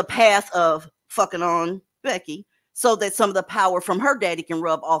path of fucking on Becky so that some of the power from her daddy can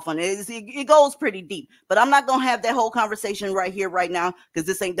rub off on it. It goes pretty deep. But I'm not going to have that whole conversation right here, right now, because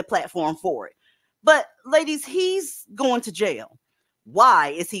this ain't the platform for it. But ladies, he's going to jail. Why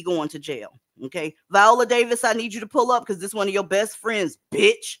is he going to jail? Okay, Viola Davis, I need you to pull up because this is one of your best friends,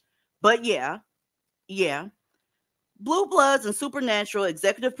 bitch. But yeah. Blue Bloods and Supernatural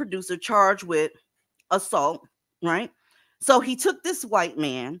executive producer charged with assault, right? So he took this white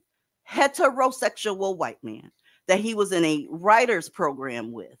man, heterosexual white man, that he was in a writer's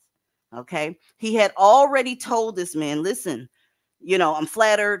program with. Okay. He had already told this man, listen, I'm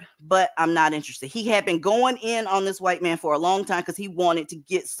flattered, but I'm not interested. He had been going in on this white man for a long time because he wanted to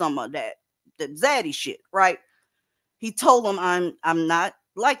get some of that zaddy shit, right? He told him, I'm not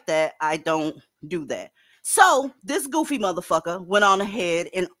like that. I don't do that. So this goofy motherfucker went on ahead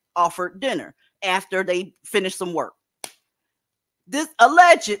and offered dinner after they finished some work. This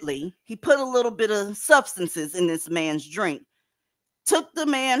allegedly, he put a little bit of substances in this man's drink, took the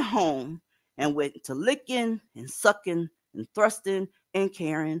man home, and went to licking and sucking and thrusting and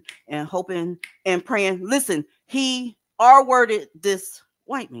caring and hoping and praying. Listen, he R-worded this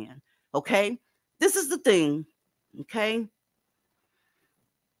white man. Okay, this is the thing. Okay,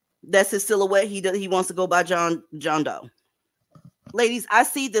 that's his silhouette. He wants to go by John Doe. Ladies, I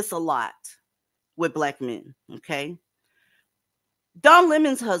see this a lot with black men. Okay, Don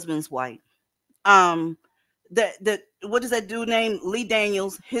Lemon's husband's white. That what does that dude named Lee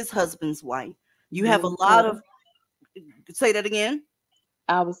Daniels? His husband's white. You have a lot of. Say that again.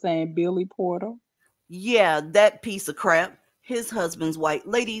 I was saying Billy Porter. Yeah, that piece of crap. His husband's white.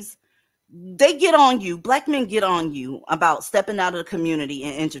 Ladies, they get on you. Black men get on you about stepping out of the community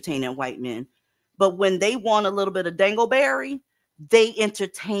and entertaining white men. But when they want a little bit of dangleberry, they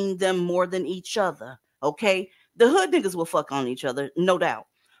entertain them more than each other. Okay, the hood niggas will fuck on each other, no doubt.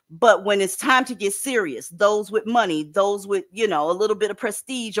 But when it's time to get serious, those with money, those with, a little bit of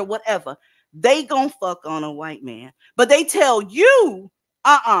prestige or whatever, they gon' fuck on a white man. But they tell you,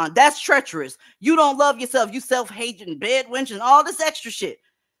 that's treacherous. You don't love yourself. You self-hating, bed-wenching, all this extra shit.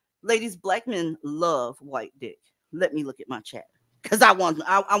 Ladies, black men love white dick. Let me look at my chat because I want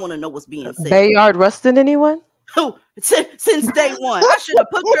to know what's being said. Bayard Rustin, anyone? Who since day one? I should have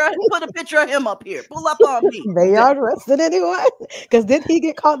put a picture of him up here. Pull up on me. Bayard Rustin, anyone? Because did he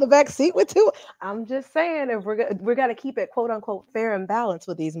get caught in the back seat with two? I'm just saying, if we're gonna keep it quote unquote fair and balanced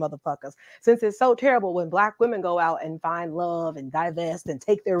with these motherfuckers, since it's so terrible when black women go out and find love and divest and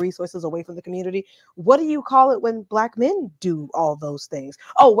take their resources away from the community. What do you call it when black men do all those things?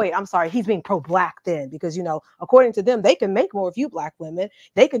 Oh wait, I'm sorry, he's being pro-black then, because according to them, they can make more of you black women.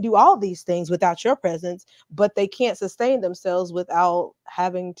 They can do all these things without your presence, but they can't sustain themselves without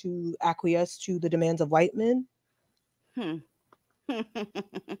having to acquiesce to the demands of white men.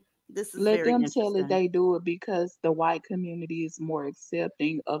 This is Let them tell it they do it because the white community is more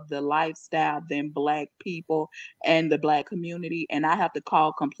accepting of the lifestyle than black people and the black community. And I have to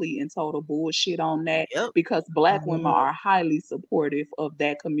call complete and total bullshit on that because black women are highly supportive of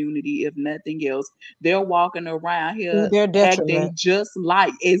that community. If nothing else, they're walking around here acting just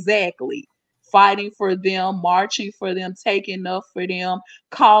like exactly. Fighting for them, marching for them, taking up for them,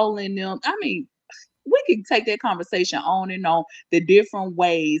 calling them. I mean, we can take that conversation on and on, the different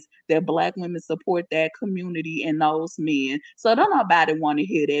ways that black women support that community and those men. So don't nobody want to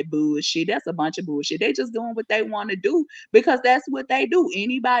hear that bullshit. That's a bunch of bullshit. They just doing what they want to do because that's what they do.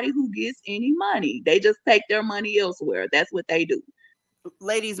 Anybody who gets any money, they just take their money elsewhere. That's what they do.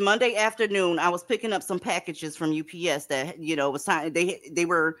 Ladies, Monday afternoon, I was picking up some packages from UPS that, was time. They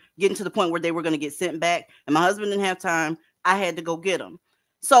were getting to the point where they were going to get sent back. And my husband didn't have time. I had to go get them.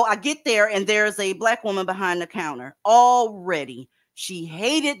 So I get there and there's a black woman behind the counter already. She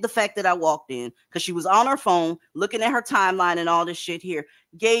hated the fact that I walked in because she was on her phone looking at her timeline and all this shit here.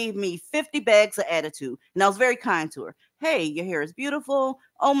 Gave me 50 bags of attitude. And I was very kind to her. Hey, your hair is beautiful.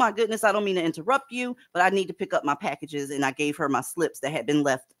 Oh my goodness, I don't mean to interrupt you, but I need to pick up my packages. And I gave her my slips that had been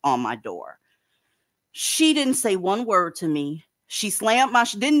left on my door. She didn't say one word to me. She slammed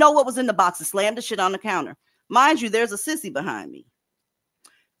she didn't know what was in the box and slammed the shit on the counter. Mind you, there's a sissy behind me.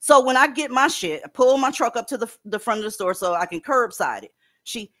 So when I get my shit, I pull my truck up to the front of the store so I can curbside it.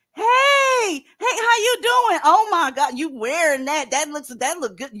 She, hey, how you doing? Oh my God, you wearing that? That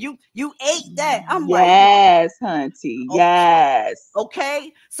look good. You ate that. I'm yes, hunty. Okay. Yes.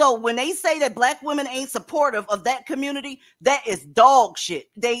 Okay. So when they say that black women ain't supportive of that community, that is dog shit.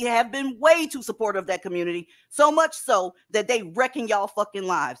 They have been way too supportive of that community. So much so that they wrecking y'all fucking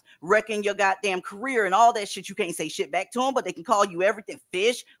lives, wrecking your goddamn career and all that shit. You can't say shit back to them, but they can call you everything,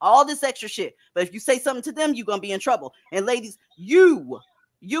 fish, all this extra shit. But if you say something to them, you're going to be in trouble. And ladies, you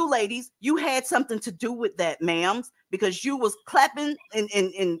ladies, you had something to do with that, ma'ams, because you was clapping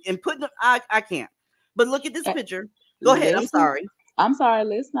and putting I can't. But look at this picture. Go ahead. I'm sorry. I'm sorry,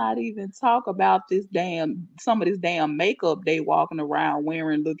 let's not even talk about some of this damn makeup they walking around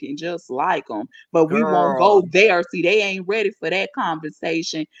wearing looking just like them. But we won't go Girl, there. See, they ain't ready for that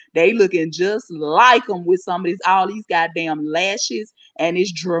conversation. They looking just like them with some of these, all these goddamn lashes and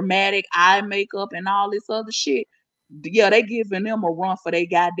this dramatic eye makeup and all this other shit. Yeah, they giving them a run for their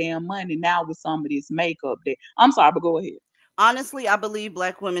goddamn money now with some of this makeup there. I'm sorry, but go ahead. honestly, I believe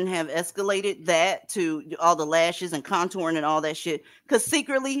black women have escalated that to all the lashes and contouring and all that shit. Because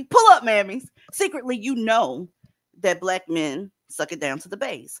secretly, pull up, mammies. Secretly, you know that black men suck it down to the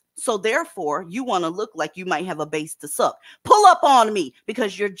base. So therefore, you want to look like you might have a base to suck. Pull up on me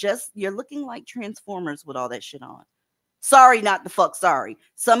because you're looking like Transformers with all that shit on. Sorry, not the fuck sorry.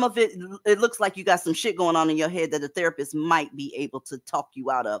 Some of it looks like you got some shit going on in your head that a therapist might be able to talk you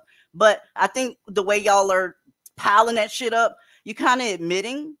out of. But I think the way y'all are piling that shit up, you kind of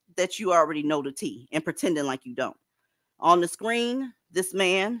admitting that you already know the tea and pretending like you don't. On the screen, this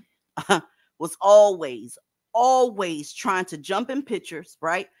man was always trying to jump in pictures,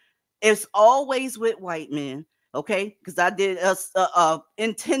 right? It's always with white men, okay? Because I did a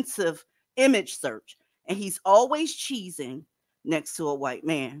intensive image search, and he's always cheesing next to a white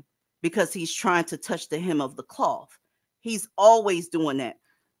man because he's trying to touch the hem of the cloth. He's always doing that.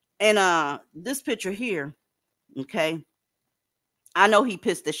 And this picture here, okay, I know he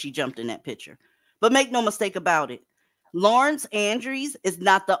pissed that she jumped in that picture, but make no mistake about it. Laurence Andries is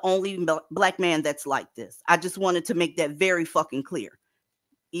not the only black man that's like this. I just wanted to make that very fucking clear.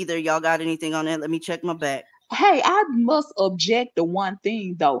 Either y'all got anything on that? Let me check my back. Hey, I must object to one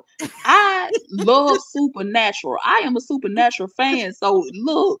thing though. I love Supernatural. I am a Supernatural fan. So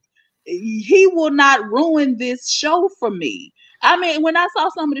look, he will not ruin this show for me. I mean, when I saw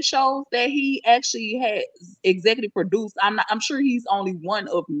some of the shows that he actually had executive produced, I'm sure he's only one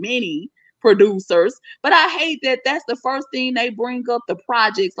of many producers, but I hate that that's the first thing they bring up, the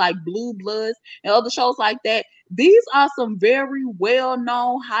projects like Blue Bloods and other shows like that. These are some very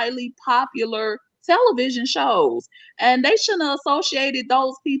well-known, highly popular television shows, and they shouldn't have associated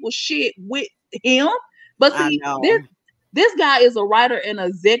those people's shit with him. But I see, this know. this guy is a writer and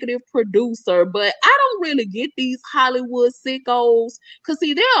executive producer, but I don't really get these Hollywood sickos. Cause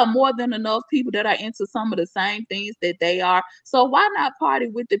see, there are more than enough people that are into some of the same things that they are. So why not party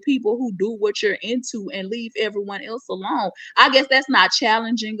with the people who do what you're into and leave everyone else alone? I guess that's not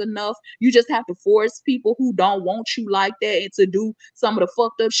challenging enough. You just have to force people who don't want you like that and to do some of the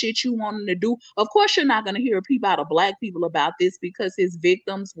fucked up shit you want them to do. Of course, you're not gonna hear a peep out of black people about this because his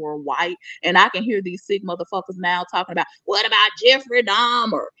victims were white. And I can hear these sick motherfuckers now talking about, what about Jeffrey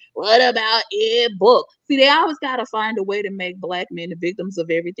Dahmer? What about Ed Book? See, they always got to find a way to make black men the victims of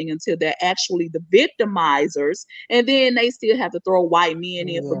everything until they're actually the victimizers. And then they still have to throw white men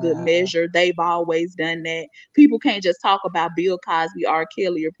in for good Yeah. measure. They've always done that. People can't just talk about Bill Cosby, R.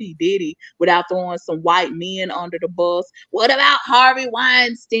 Kelly, or P. Diddy without throwing some white men under the bus. What about Harvey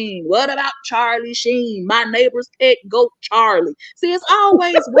Weinstein? What about Charlie Sheen? My neighbor's pet goat, Charlie. See, it's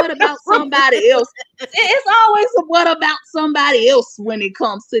always what about somebody else. It's always a what about somebody else when it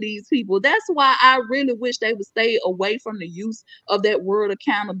comes to these people. That's why I really wish they would stay away from the use of that word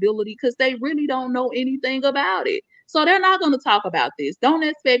accountability, because they really don't know anything about it. So they're not going to talk about this. Don't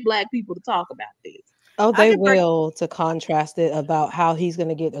expect black people to talk about this. Oh, I they can break. will, to contrast it about how he's going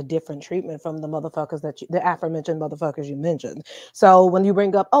to get a different treatment from the motherfuckers the aforementioned motherfuckers you mentioned. So when you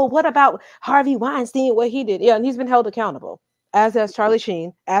bring up, oh, what about Harvey Weinstein, what he did? Yeah, and he's been held accountable, as has Charlie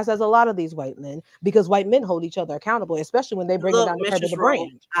Sheen, as has a lot of these white men, because white men hold each other accountable, especially when they bring it Look, down to curb Mrs. the Rowe,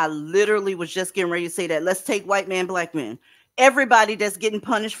 brand. I literally was just getting ready to say that. Let's take white man, black men. Everybody that's getting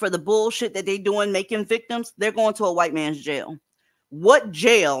punished for the bullshit that they doing, making victims, they're going to a white man's jail. What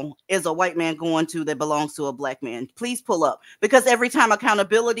jail is a white man going to that belongs to a black man? Please pull up, because every time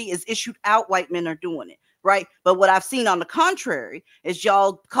accountability is issued out, white men are doing it, right? But what I've seen on the contrary is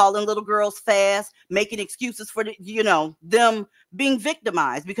y'all calling little girls fast, making excuses for them being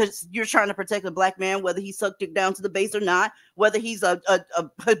victimized because you're trying to protect a black man, whether he sucked it down to the base or not, whether he's a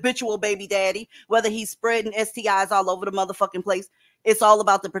habitual baby daddy, whether he's spreading STIs all over the motherfucking place. It's all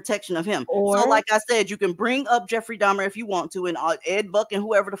about the protection of him. So, Or like I said, you can bring up Jeffrey Dahmer if you want to, and Ed Buck and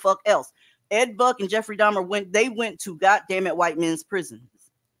whoever the fuck else. Ed Buck and Jeffrey Dahmer went to goddamn it white men's prisons.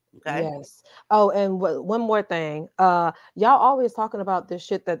 Okay. Yes. Oh, and one more thing. Y'all always talking about this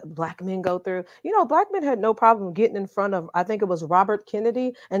shit that black men go through. You know, black men had no problem getting in front of, I think it was Robert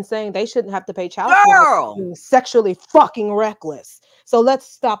Kennedy, and saying they shouldn't have to pay child support for Girl. being sexually fucking reckless. So let's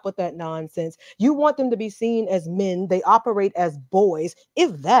stop with that nonsense. You want them to be seen as men. They operate as boys,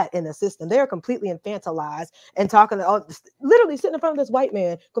 if that in the system. They are completely infantilized and talking, literally sitting in front of this white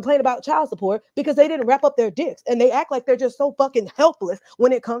man complaining about child support because they didn't wrap up their dicks. And they act like they're just so fucking helpless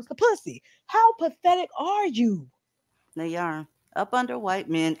when it comes to pussy. How pathetic are you? They are up under white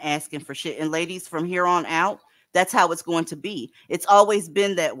men asking for shit. And ladies, from here on out, that's how it's going to be. It's always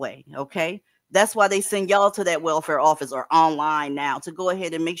been that way. Okay. That's why they send y'all to that welfare office or online now to go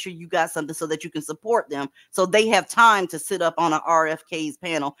ahead and make sure you got something so that you can support them. So they have time to sit up on an RFK's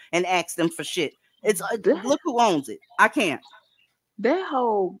panel and ask them for shit. It's look who owns it. I can't. That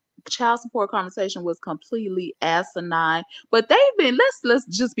whole child support conversation was completely asinine. But they've been, let's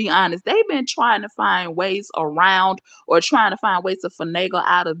just be honest, they've been trying to find ways around or trying to find ways to finagle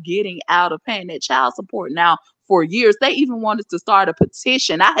out of getting out of paying that child support now for years. They even wanted to start a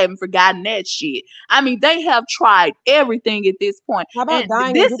petition. I haven't forgotten that shit. I mean, they have tried everything at this point. How about And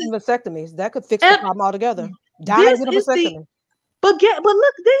dying and getting vasectomies? That could fix the problem altogether. Die and this get a is the vasectomy. but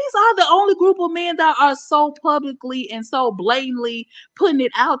look, these are the only group of men that are so publicly and so blatantly putting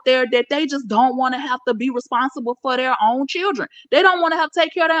it out there that they just don't want to have to be responsible for their own children. They don't want to have to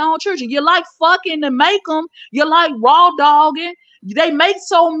take care of their own children. You like fucking to make them. You like raw dogging. They make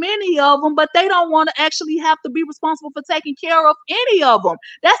so many of them, but they don't want to actually have to be responsible for taking care of any of them.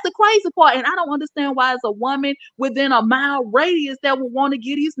 That's the crazy part. And I don't understand why, as a woman within a mile radius, that would want to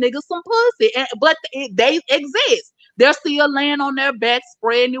give these niggas some pussy. But they exist. They're still laying on their back,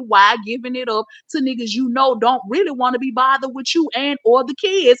 spreading it wide, giving it up to niggas you know don't really want to be bothered with you and or the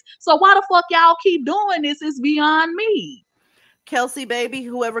kids. So why the fuck y'all keep doing this is beyond me. Kelsey, baby,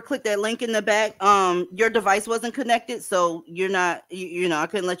 whoever clicked that link in the back, your device wasn't connected, so you're not, you know, I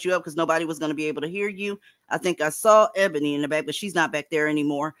couldn't let you up because nobody was going to be able to hear you. I think I saw Ebony in the back, but she's not back there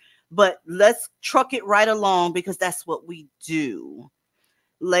anymore. But let's truck it right along because that's what we do.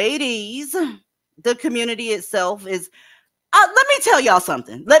 Ladies, the community itself is, let me tell y'all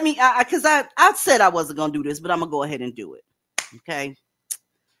something. Let me, because I said I wasn't going to do this, but I'm going to go ahead and do it. Okay.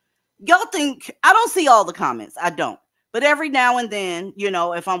 Y'all think, I don't see all the comments. I don't. But every now and then, you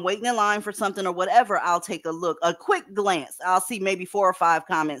know, if I'm waiting in line for something or whatever, I'll take a look, a quick glance. I'll see maybe 4 or 5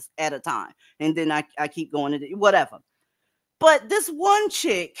 comments at a time. And then I keep going to whatever. But this one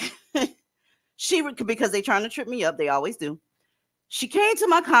chick, because they trying to trip me up. They always do. She came to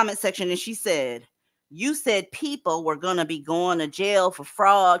my comment section and she said, you said people were going to be going to jail for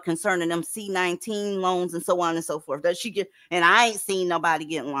fraud concerning them C-19 loans and so on and so forth. And I ain't seen nobody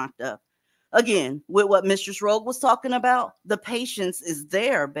getting locked up. Again, with what Mistress Rogue was talking about, the patience is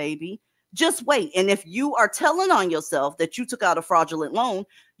there, baby. Just wait. And if you are telling on yourself that you took out a fraudulent loan,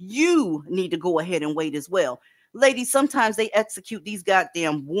 you need to go ahead and wait as well. Ladies, sometimes they execute these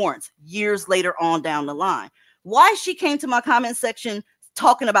goddamn warrants years later on down the line. Why she came to my comment section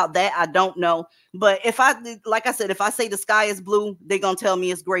talking about that, I don't know. But like I said, if I say the sky is blue, they're going to tell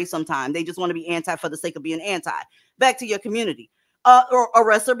me it's gray sometime. They just want to be anti for the sake of being anti. Back to your community. Or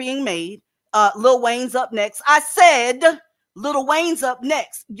arrests are being made. Lil Wayne's up next. I said Lil Wayne's up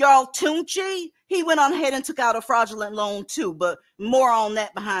next. Y'all, Tunchi, he went on ahead and took out a fraudulent loan too, but more on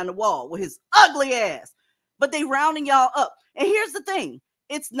that behind the wall with his ugly ass. But they rounding y'all up. And here's the thing.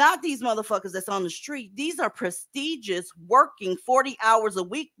 It's not these motherfuckers that's on the street. These are prestigious, working 40 hours a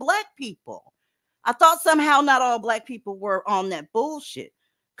week Black people. I thought somehow not all Black people were on that bullshit.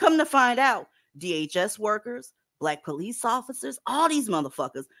 Come to find out, DHS workers, Black police officers, all these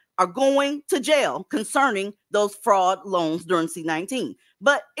motherfuckers are going to jail concerning those fraud loans during C-19.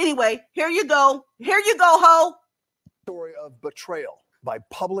 But anyway, here you go. Here you go, ho. Story of betrayal by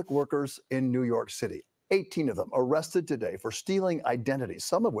public workers in New York City. 18 of them arrested today for stealing identities,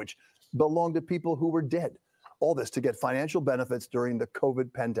 some of which belong to people who were dead. All this to get financial benefits during the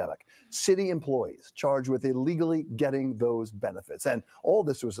COVID pandemic. City employees charged with illegally getting those benefits. And all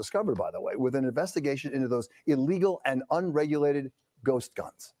this was discovered, by the way, with an investigation into those illegal and unregulated ghost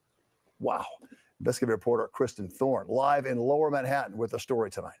guns. Wow. Investigative reporter Kristen Thorne live in Lower Manhattan with the story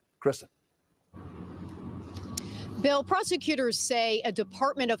tonight. Kristen. Bill, prosecutors say a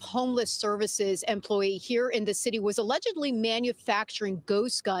Department of Homeless Services employee here in the city was allegedly manufacturing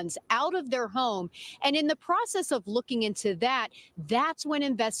ghost guns out of their home. And in the process of looking into that, that's when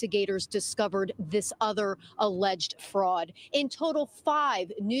investigators discovered this other alleged fraud. In total,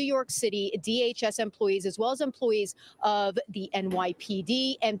 5 New York City DHS employees, as well as employees of the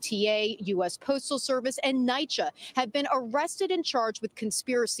NYPD, MTA, U.S. Postal Service, and NYCHA, have been arrested and charged with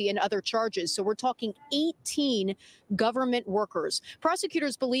conspiracy and other charges. So we're talking 18 government workers.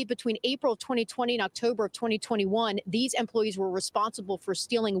 Prosecutors believe between April of 2020 and October of 2021, these employees were responsible for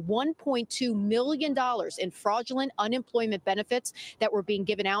stealing $1.2 million in fraudulent unemployment benefits that were being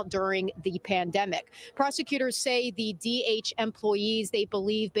given out during the pandemic. Prosecutors say the DH employees, they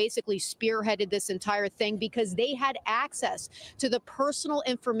believe, basically spearheaded this entire thing because they had access to the personal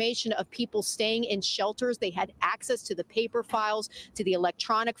information of people staying in shelters. They had access to the paper files, to the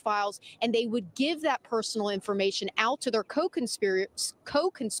electronic files, and they would give that personal information out to their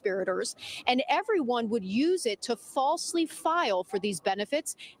co-conspirators, and everyone would use it to falsely file for these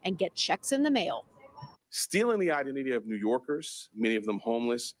benefits and get checks in the mail. Stealing the identity of New Yorkers, many of them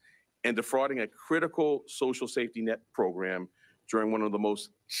homeless, and defrauding a critical social safety net program during one of the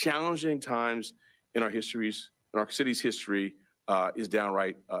most challenging times in our city's history is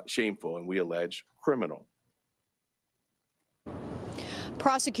downright shameful, and we allege criminal.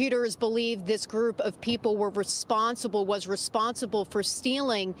 Prosecutors believe this group of people was responsible for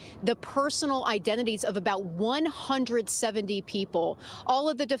stealing the personal identities of about 170 people. All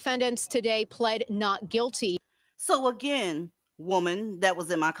of the defendants today pled not guilty. So again, woman that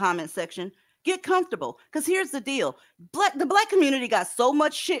was in my comment section, get comfortable, because here's the deal. The black community got so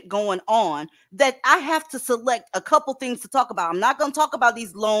much shit going on that I have to select a couple things to talk about. I'm not going to talk about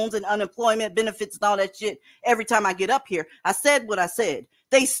these loans and unemployment benefits and all that shit every time I get up here. I said what I said.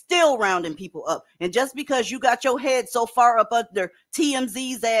 They still rounding people up. And just because you got your head so far up under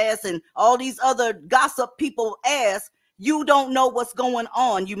TMZ's ass and all these other gossip people ass, you don't know what's going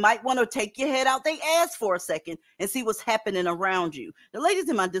on. You might want to take your head out their ass for a second and see what's happening around you. The ladies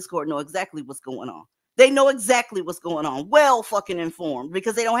in my Discord know exactly what's going on. They know exactly what's going on. Well fucking informed,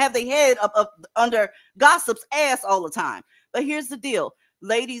 because they don't have their head up under gossip's ass all the time. But here's the deal.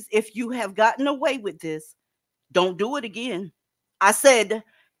 Ladies, if you have gotten away with this, don't do it again. I said,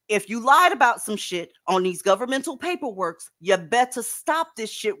 if you lied about some shit on these governmental paperworks, you better stop this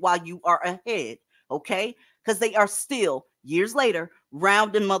shit while you are ahead, okay? Because they are still, years later,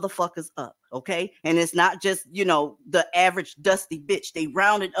 rounding motherfuckers up, okay? And it's not just, the average dusty bitch. They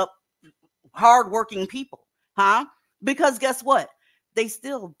rounded up hardworking people, huh? Because guess what? They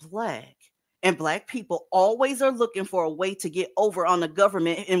still black. And black people always are looking for a way to get over on the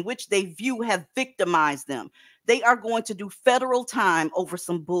government in which they view have victimized them. They are going to do federal time over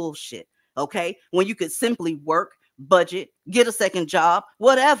some bullshit, okay? When you could simply work, budget, get a second job,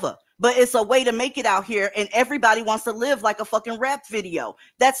 whatever. But it's a way to make it out here, and everybody wants to live like a fucking rap video.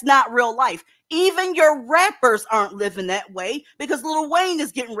 That's not real life. Even your rappers aren't living that way, because Lil Wayne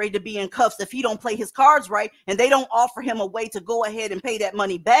is getting ready to be in cuffs if he don't play his cards right, and they don't offer him a way to go ahead and pay that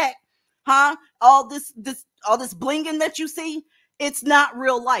money back. Huh? All this blinging that you see, it's not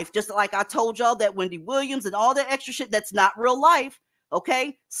real life. Just like I told y'all that Wendy Williams and all that extra shit, that's not real life.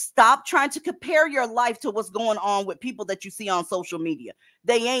 Okay, stop trying to compare your life to what's going on with people that you see on social media.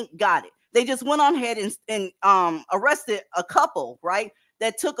 They ain't got it. They just went on ahead and arrested a couple, right,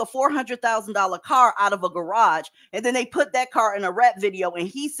 that took a $400,000 car out of a garage, and then they put that car in a rap video, and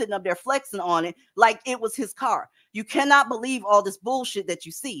he's sitting up there flexing on it like it was his car. You cannot believe all this bullshit that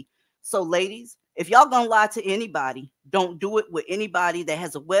you see. So, ladies, if y'all gonna lie to anybody, don't do it with anybody that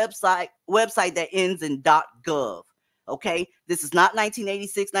has a website that ends in .gov. Okay, this is not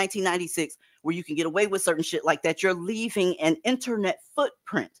 1986, 1996, where you can get away with certain shit like that. You're leaving an internet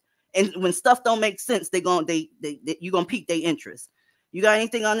footprint, and when stuff don't make sense, you're gonna pique their interest. You got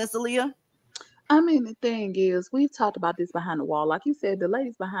anything on this, Aaliyah? I mean, the thing is, we've talked about this behind the wall. Like you said, the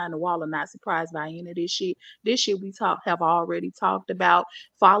ladies behind the wall are not surprised by any of this shit. This shit we have already talked about.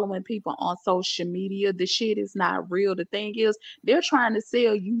 Following people on social media, the shit is not real. The thing is, they're trying to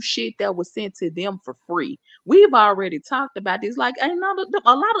sell you shit that was sent to them for free. We've already talked about this. Like, a lot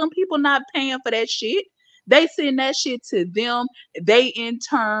of them people not paying for that shit. They send that shit to them. They in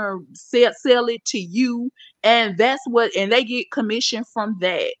turn sell it to you, and they get commission from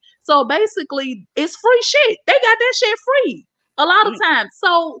that. So basically, it's free shit. They got that shit free a lot of times.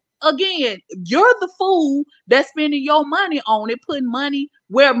 So again, you're the fool that's spending your money on it, putting money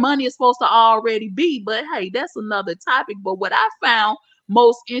where money is supposed to already be. But hey, that's another topic. But what I found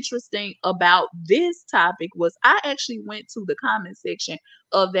most interesting about this topic was I actually went to the comment section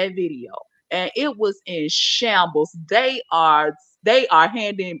of that video. and it was in shambles. They are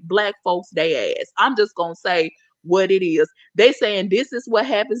handing black folks their ass. I'm just gonna say what it is. They saying this is what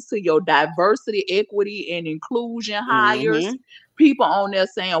happens to your diversity, equity, and inclusion hires. People on there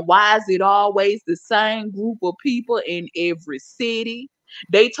saying, why is it always the same group of people in every city?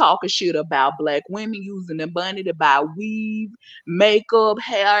 They talking shit about black women using the money to buy weave, makeup,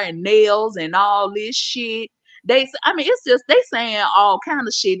 hair, and nails, and all this shit. I mean, it's just they saying all kind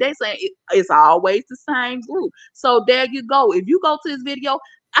of shit. They saying it's always the same group. So there you go. If you go to this video,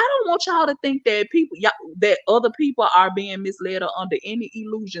 I don't want y'all to think that that other people are being misled or under any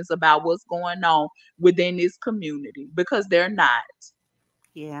illusions about what's going on within this community, because they're not.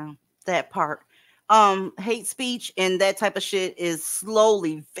 Yeah, that part. Hate speech and that type of shit is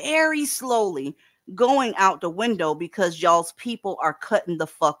slowly, very slowly going out the window because y'all's people are cutting the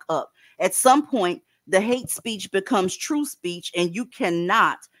fuck up. At some point, the hate speech becomes true speech, and you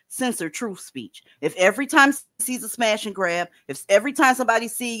cannot censor true speech. If every time sees a smash and grab, if every time somebody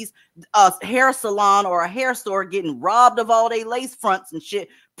sees a hair salon or a hair store getting robbed of all their lace fronts and shit,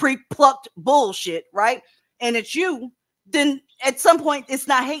 pre-plucked bullshit, right? And it's you, then at some point it's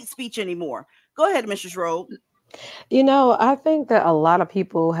not hate speech anymore. Go ahead, Mrs. Rowe. You know, I think that a lot of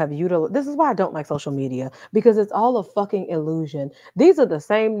people have utilized. This is why I don't like social media, because it's all a fucking illusion. These are the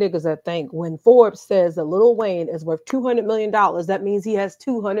same niggas that think when Forbes says that Lil Wayne is worth $200 million, that means he has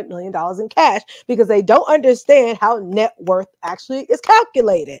 $200 million in cash, because they don't understand how net worth actually is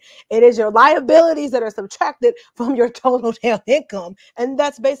calculated. It is your liabilities that are subtracted from your total damn income. And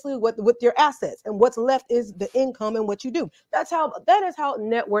that's basically what with your assets. And what's left is the income and what you do. That is how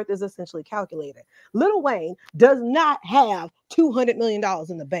net worth is essentially calculated. Lil Wayne does not have $200 million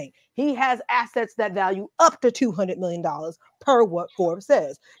in the bank. He has assets that value up to $200 million per what Forbes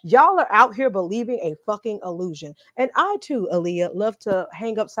says. Y'all are out here believing a fucking illusion. And I too, Aaliyah, love to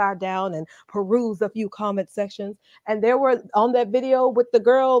hang upside down and peruse a few comment sections. And there were on that video with the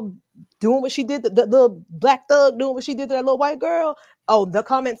girl doing what she did, the little black thug doing what she did to that little white girl. Oh, the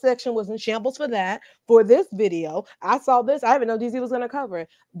comment section was in shambles for that. For this video, I saw this. I didn't know DZ was going to cover it.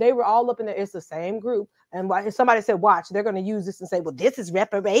 They were all up in there. It's the same group. And somebody said, watch, they're going to use this and say, well, this is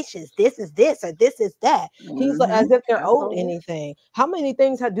reparations. This is this, or this is that. He's like, as if they're owed anything. How many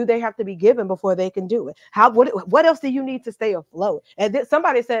things do they have to be given before they can do it? What else do you need to stay afloat? And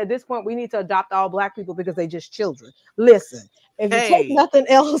somebody said at this point, we need to adopt all black people because they just children. Listen, if you take nothing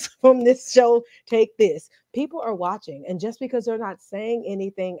else from this show, take this. People are watching, and just because they're not saying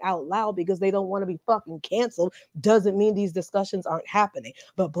anything out loud because they don't want to be fucking canceled doesn't mean these discussions aren't happening.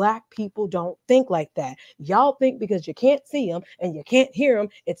 But black people don't think like that. Y'all think because you can't see them and you can't hear them,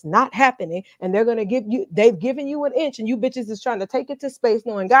 it's not happening, and they've given you an inch, and you bitches is trying to take it to space,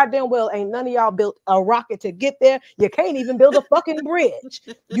 knowing goddamn well ain't none of y'all built a rocket to get there. You can't even build a fucking bridge.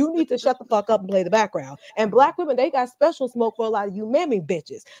 You need to shut the fuck up and play the background. And black women, they got special smoke for a lot of you mammy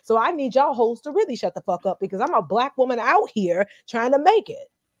bitches. So I need y'all hoes to really shut the fuck up, because I'm a black woman out here trying to make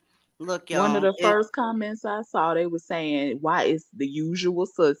it. Look, y'all. One of the first comments I saw, they were saying, why is the usual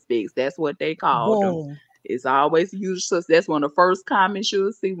suspects? That's what they called them. It's always the usual suspects. That's one of the first comments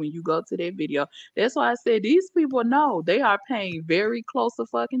you'll see when you go to that video. That's why I said these people know they are paying very close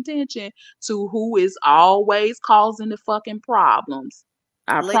fucking attention to who is always causing the fucking problems.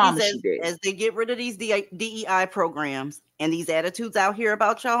 I promise you that. As they get rid of these DEI programs and these attitudes out here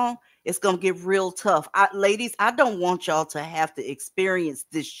about y'all, it's going to get real tough. Ladies, I don't want y'all to have to experience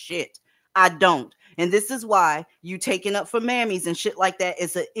this shit. I don't. And this is why you taking up for mammies and shit like that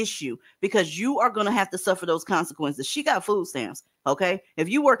is an issue, because you are going to have to suffer those consequences. She got food stamps. Okay. If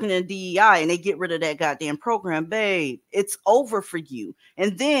you working in DEI and they get rid of that goddamn program, babe, it's over for you.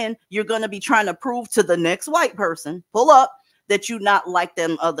 And then you're going to be trying to prove to the next white person, pull up, that you not like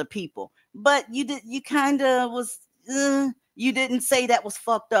them other people. But you kind of was, you didn't say that was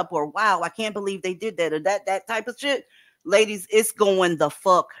fucked up, or wow, I can't believe they did that, or that type of shit. Ladies, it's going the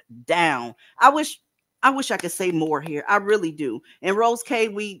fuck down. I wish I could say more here. I really do. And Rose K,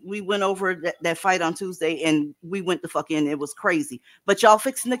 we went over that fight on Tuesday, and we went the fuck in. It was crazy. But y'all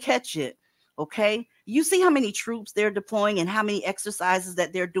fixing to catch it. Okay. You see how many troops they're deploying and how many exercises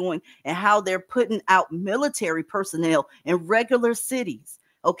that they're doing and how they're putting out military personnel in regular cities.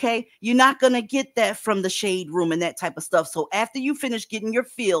 Okay. You're not going to get that from the shade room and that type of stuff. So after you finish getting your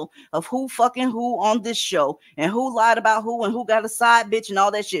feel of who fucking who on this show and who lied about who and who got a side bitch and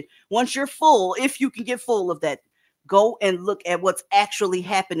all that shit, once you're full, if you can get full of that, go and look at what's actually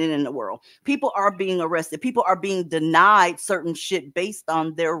happening in the world. People are being arrested. People are being denied certain shit based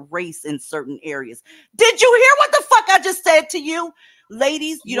on their race in certain areas. Did you hear what the fuck I just said to you?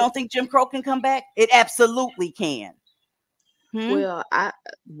 Ladies, you don't think Jim Crow can come back? It absolutely can. Well,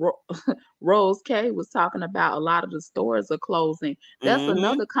 Rose K was talking about, a lot of the stores are closing. That's Mm-hmm.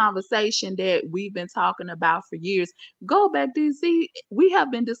 another conversation that we've been talking about for years. Go back, DC. We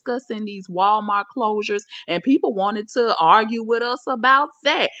have been discussing these Walmart closures, and people wanted to argue with us about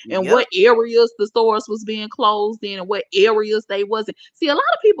that and Yep. what areas the stores was being closed in and what areas they wasn't. See, a lot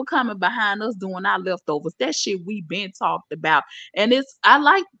of people coming behind us doing our leftovers. That shit we been talked about. And it's, I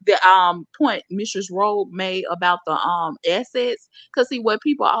like the point Mrs. Rowe made about the assets, because see, what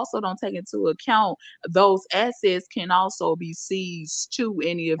people also don't take into account, those assets can also be seized too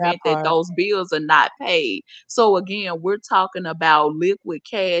in the That event that part. those bills are not paid. So again, we're talking about liquid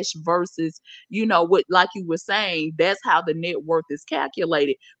cash versus, what, like you were saying, that's how the net worth is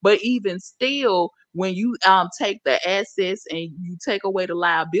calculated. But even still, when you take the assets and you take away the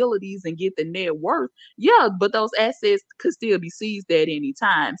liabilities and get the net worth, yeah, but those assets could still be seized at any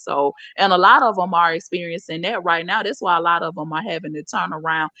time. So, and a lot of them are experiencing that right now. That's why a lot of them are having to turn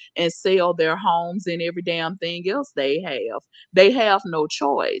around and sell their homes and every damn thing else they have. They have no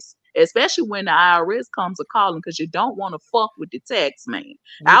choice, especially when the IRS comes a calling, because you don't want to fuck with the tax man.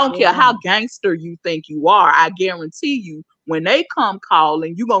 You I don't sure care how don't. gangster you think you are. I guarantee you, when they come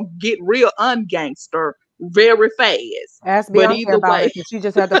calling, you're going to get real ungangster very fast. Ask But Bianca either about way, it, because she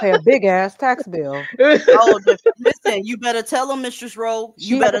just had to pay a big ass tax bill. Oh, listen, you better tell them, Mistress Rowe.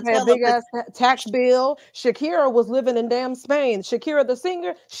 You She had to better pay a tell them big because ass tax bill. Shakira was living in damn Spain. Shakira, the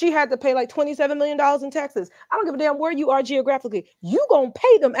singer, she had to pay like $27 million in taxes. I don't give a damn where you are geographically. You gonna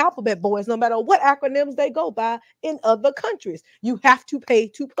pay them alphabet boys, no matter what acronyms they go by in other countries. You have to pay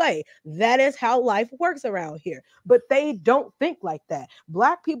to play. That is how life works around here. But they don't think like that.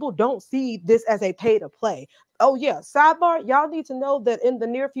 Black people don't see this as a pay to play. Oh yeah, sidebar, y'all need to know that in the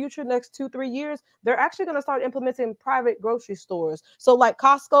near future, next 2-3 years, they're actually going to start implementing private grocery stores. So like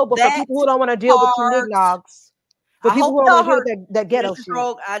Costco, but for that people who don't want to deal with two part. nignogs, for I people hope who don't want y'all to deal with heard that ghetto Mrs. shit.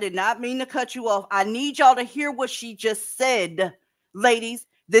 Rogue. I did not mean to cut you off. I need y'all to hear what she just said, ladies.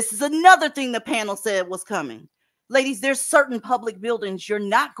 This is another thing the panel said was coming. Ladies, there's certain public buildings you're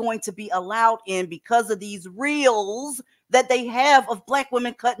not going to be allowed in because of these reels that they have of black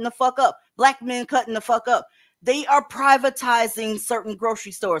women cutting the fuck up, black men cutting the fuck up. They are privatizing certain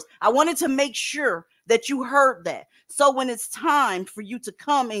grocery stores. I wanted to make sure that you heard that. So when it's time for you to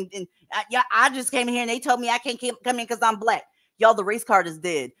come and I just came here and they told me I can't come in because I'm black. Y'all, the race card is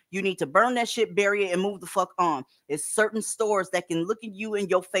dead. You need to burn that shit, bury it, and move the fuck on. It's certain stores that can look at you in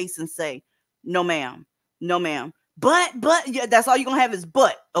your face and say, no, ma'am. No, ma'am. But yeah, that's all you're gonna have is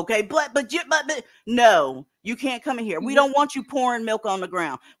but, okay? But no, you can't come in here. We don't want you pouring milk on the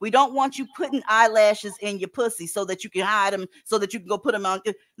ground. We don't want you putting eyelashes in your pussy so that you can hide them, so that you can go put them on.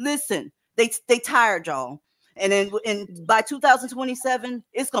 Listen, they tired y'all. And then by 2027,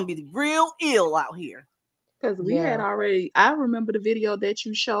 it's gonna be real ill out here. because we had Yeah. already, I remember the video that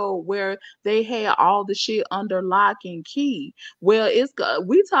you showed where they had all the shit under lock and key. Well,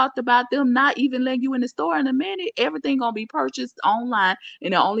 we talked about them not even letting you in the store in a minute. Everything gonna be purchased online,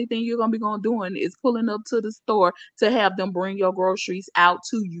 and the only thing you're gonna be doing is pulling up to the store to have them bring your groceries out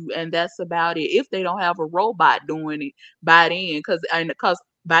to you, and that's about it. If they don't have a robot doing it by then, because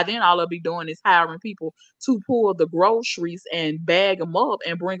by then all they'll be doing is hiring people to pull the groceries and bag them up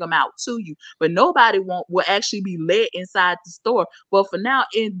and bring them out to you. But nobody will actually be let inside the store. But for now,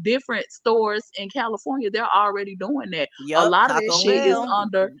 in different stores in California, they're already doing that. A Yup, lot of that Taco shit is Bell.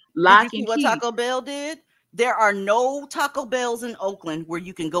 under Did lock you see and what key. Taco Bell did? There are no Taco Bells in Oakland where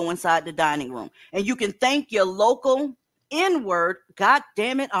you can go inside the dining room and you can thank your local N-word. God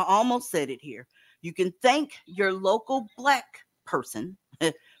damn it, I almost said it here. You can thank your local black person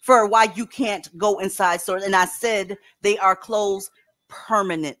for why you can't go inside stores. And I said they are closed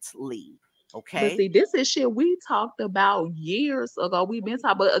permanently. But Okay. see, this is shit we talked about years ago. We've been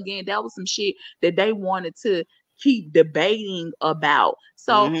talking, but again, that was some shit that they wanted to keep debating about.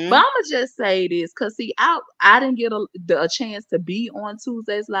 So, but Mm-hmm. I'm gonna just say this, cause see, I didn't get a chance to be on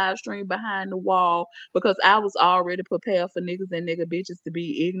Tuesday's live stream behind the wall because I was already prepared for niggas and nigga bitches to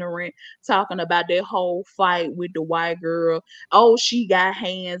be ignorant, talking about that whole fight with the white girl. Oh, she got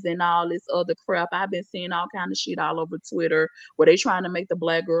hands and all this other crap. I've been seeing all kind of shit all over Twitter where they trying to make the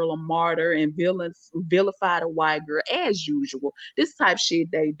black girl a martyr and vilify the white girl as usual. This type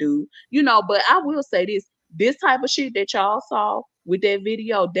shit they do, But I will say this type of shit that y'all saw with that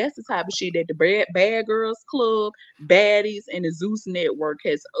video. That's the type of shit that the Bad Girls Club, Baddies, and the Zeus Network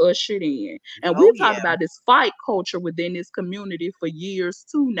has ushered in. And Oh we talk yeah. about this fight culture within this community for years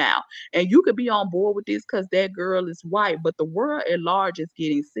too now. And you could be on board with this because that girl is white, but the world at large is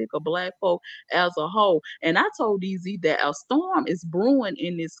getting sick of black folk as a whole. And I told DZ that a storm is brewing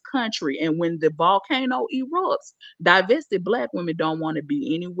in this country, and when the volcano erupts, divested black women don't want to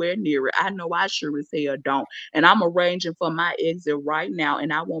be anywhere near it. I know I sure as hell don't. And I'm arranging for my exit right now,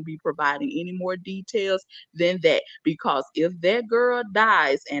 and I won't be providing any more details than that, because if that girl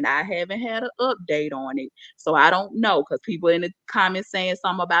dies, and I haven't had an update on it, so I don't know, because people in the comments saying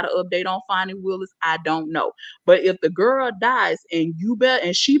something about an update on finding Willis, I don't know. But if the girl dies, and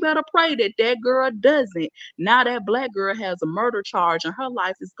she better pray that that girl doesn't, now that black girl has a murder charge and her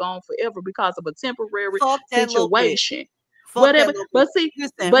life is gone forever because of a temporary Fuck that little bitch. situation. Fuck Whatever. that little But bitch. see,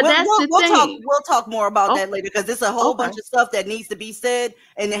 Listen, but that's the thing. We'll talk more about that Okay. later, because there's a whole bunch Okay. of stuff that needs to be said,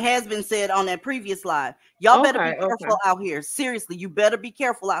 and it has been said on that previous live. Y'all better be Okay. careful out here. Seriously, you better be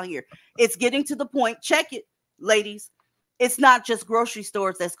careful out here. It's getting to the point. Check it, ladies. It's not just grocery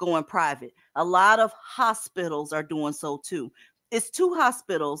stores that's going private. A lot of hospitals are doing so too. It's 2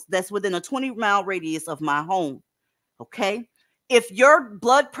 hospitals that's within a 20-mile radius of my home. Okay. If your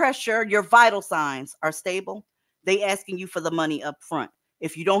blood pressure, your vital signs are stable, they asking you for the money up front.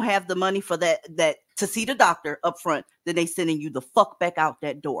 If you don't have the money for that to see the doctor up front, then they sending you the fuck back out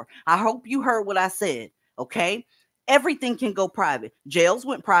that door. I hope you heard what I said. Okay. Everything can go private. Jails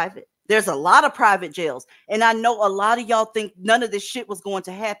went private. There's a lot of private jails. And I know a lot of y'all think none of this shit was going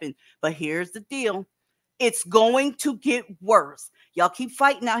to happen. But here's the deal. It's going to get worse. Y'all keep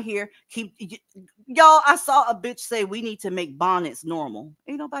fighting out here. Y'all, I saw a bitch say we need to make bonnets normal.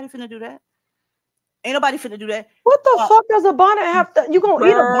 Ain't nobody finna do that. Ain't nobody finna do that. What the fuck does a bonnet have to? You gonna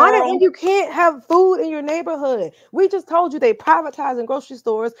eat a bonnet Girl. when you can't have food in your neighborhood? We just told you they privatizing grocery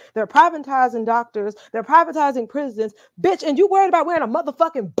stores, they're privatizing doctors, they're privatizing prisons, bitch. And you worried about wearing a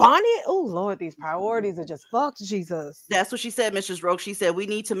motherfucking bonnet? Oh Lord, these priorities are just fucked, Jesus. That's what she said, Mrs. Roke. She said we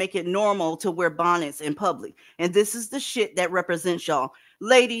need to make it normal to wear bonnets in public. And this is the shit that represents y'all.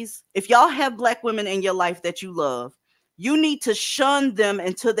 Ladies, if y'all have black women in your life that you love, you need to shun them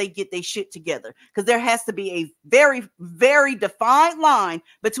until they get their shit together. Because there has to be a very, very defined line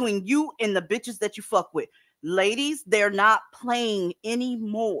between you and the bitches that you fuck with. Ladies, they're not playing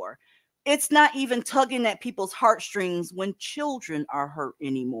anymore. It's not even tugging at people's heartstrings when children are hurt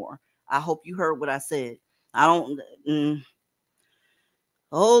anymore. I hope you heard what I said. I don't.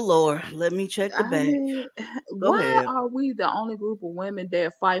 Oh Lord, let me check the I bag. mean, Go why ahead. are we the only group of women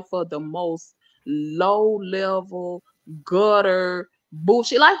that fight for the most low level gutter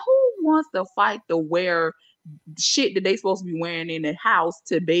bullshit? Like, who wants to fight to wear shit that they supposed to be wearing in the house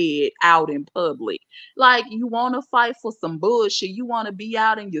to bed out in public? Like, you want to fight for some bullshit. You want to be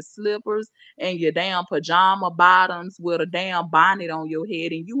out in your slippers and your damn pajama bottoms with a damn bonnet on your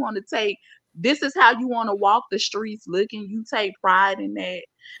head, and you want to take this is how you want to walk the streets looking. You take pride in that.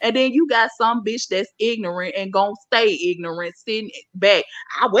 And then you got some bitch that's ignorant and gonna stay ignorant, sitting back.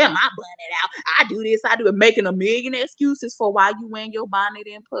 I wear my bonnet out. I do this, I do it, making a million excuses for why you wearing your bonnet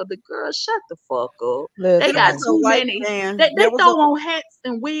in public. Girl, shut the fuck up. They got too many. They throw on hats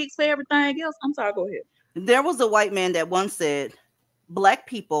and wigs for everything else. I'm sorry, go ahead. There was a white man that once said, Black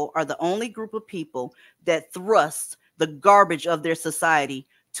people are the only group of people that thrust the garbage of their society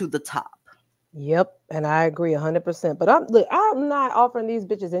to the top. Yep, and I agree 100%. But I'm not offering these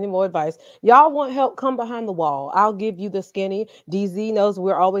bitches any more advice. Y'all want help? Come behind the wall. I'll give you the skinny. DZ knows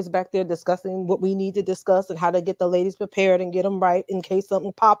we're always back there discussing what we need to discuss and how to get the ladies prepared and get them right in case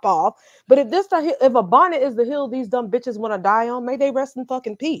something pop off. But if a bonnet is the hill these dumb bitches want to die on, may they rest in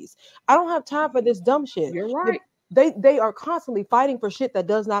fucking peace. I don't have time for this dumb shit. You're right. They are constantly fighting for shit that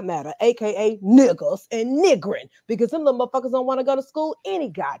does not matter, aka niggas and niggering, because them little motherfuckers don't want to go to school any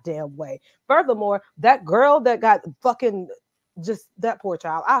goddamn way. Furthermore, that girl that got fucking just that poor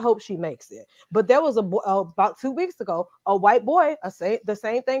child, I hope she makes it. But there was about 2 weeks ago, a white boy, the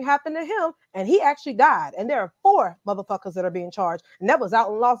same thing happened to him, and he actually died. And there are 4 motherfuckers that are being charged, and that was out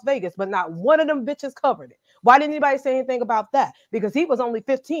in Las Vegas, but not one of them bitches covered it. Why didn't anybody say anything about that? Because he was only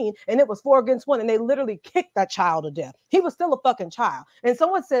 15 and it was 4 against 1, and they literally kicked that child to death. He was still a fucking child. And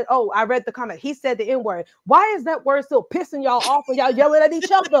someone said, oh, I read the comment. He said the N-word. Why is that word still pissing y'all off when y'all yelling at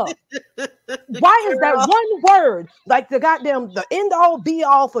each other? Why is that one word like the end all be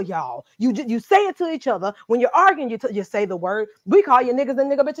all for y'all? You say it to each other. When you're arguing, you say the word. We call you niggas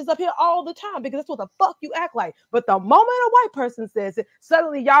and nigga bitches up here all the time because that's what the fuck you act like. But the moment a white person says it,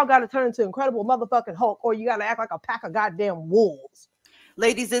 suddenly y'all got to turn into Incredible motherfucking Hulk, or you got to act like a pack of goddamn wolves.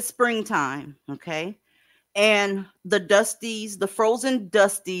 Ladies, it's springtime, okay? And the Dusties, the frozen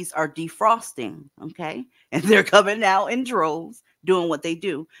Dusties are defrosting, okay? And they're coming out in droves doing what they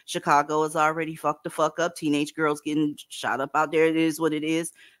do. Chicago is already fucked the fuck up. Teenage girls getting shot up out there. It is what it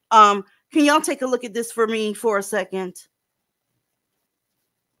is. Can y'all take a look at this for me for a second?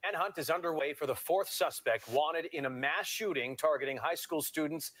 Manhunt is underway for the fourth suspect wanted in a mass shooting targeting high school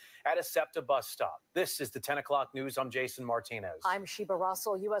students at a SEPTA bus stop. This is the 10 o'clock news. I'm Jason Martinez. I'm Sheba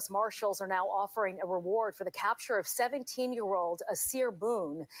Russell. U.S. Marshals are now offering a reward for the capture of 17-year-old Asir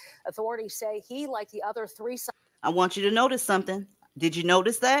Boone. Authorities say he, like the other three... I want you to notice something. Did you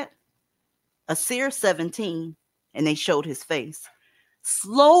notice that? Asir 17, and they showed his face.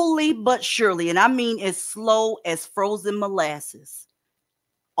 Slowly but surely, and I mean as slow as frozen molasses,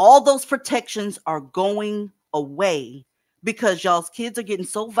 all those protections are going away because y'all's kids are getting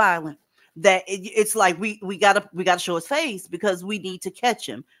so violent that it's like we gotta show his face because we need to catch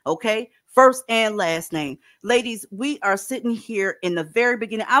him. Okay, first and last name. Ladies, we are sitting here in the very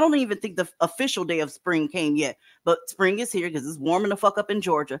beginning. I don't even think the official day of spring came yet, but spring is here because it's warming the fuck up in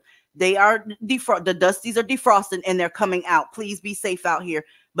Georgia. They are the Dusties are defrosting and they're coming out. Please be safe out here.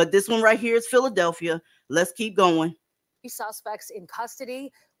 But this one right here is Philadelphia. Let's keep going. Suspects in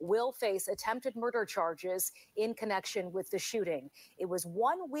custody will face attempted murder charges in connection with the shooting. It was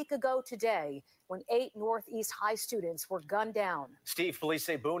 1 week ago today when 8 Northeast High students were gunned down. Steve, police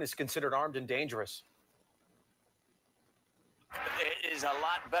say Boone is considered armed and dangerous. It is a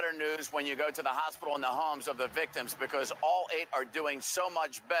lot better news when you go to the hospital and the homes of the victims because all 8 are doing so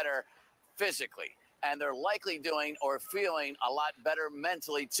much better physically. And they're likely doing or feeling a lot better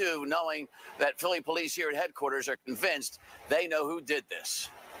mentally, too, knowing that Philly police here at headquarters are convinced they know who did this.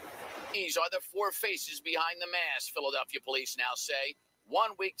 These are the 4 faces behind the mask, Philadelphia police now say.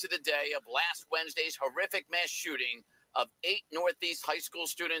 1 week to the day of last Wednesday's horrific mass shooting of 8 Northeast high school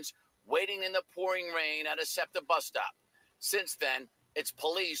students waiting in the pouring rain at a SEPTA bus stop. Since then, it's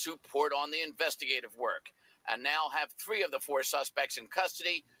police who poured on the investigative work and now have 3 of the 4 suspects in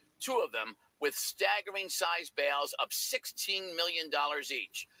custody, 2 of them with staggering size bails of $16 million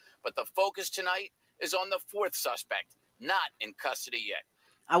each. But the focus tonight is on the 4th suspect, not in custody yet.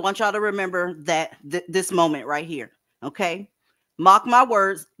 I want y'all to remember that this moment right here, okay? Mark my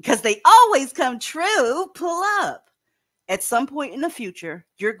words, because they always come true. Pull up. At some point in the future,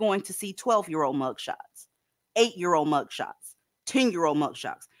 you're going to see 12-year-old mugshots, 8-year-old mugshots, 10-year-old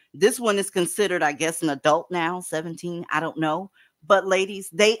mugshots. This one is considered, I guess, an adult now, 17. I don't know. But ladies,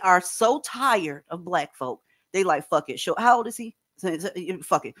 they are so tired of black folk. They like, fuck it. Show. How old is he?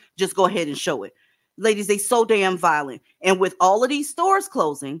 Fuck it. Just go ahead and show it. Ladies, they so damn violent. And with all of these stores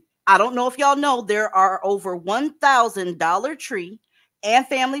closing, I don't know if y'all know, there are over 1,000 Dollar Tree and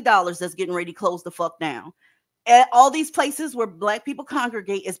Family Dollars that's getting ready to close the fuck down. And all these places where black people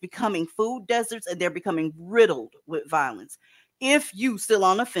congregate is becoming food deserts and they're becoming riddled with violence. If you still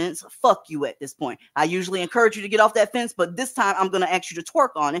on the fence, fuck you at this point. I usually encourage you to get off that fence, but this time I'm going to ask you to twerk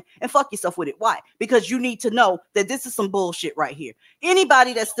on it and fuck yourself with it. Why? Because you need to know that this is some bullshit right here.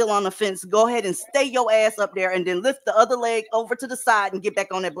 Anybody that's still on the fence, go ahead and stay your ass up there and then lift the other leg over to the side and get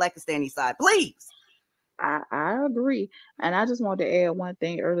back on that Blackistani side, please. I agree. And I just wanted to add one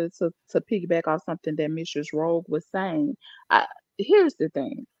thing earlier to piggyback off something that Mrs. Rogue was saying. Here's the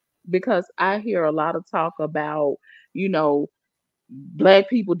thing, because I hear a lot of talk about, Black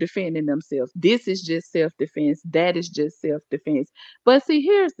people defending themselves. This is just self-defense. That is just self-defense. But see,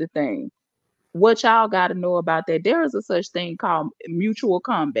 here's the thing. What y'all got to know about that, there is a such thing called mutual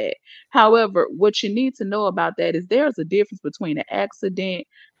combat. However, what you need to know about that is there's a difference between an accident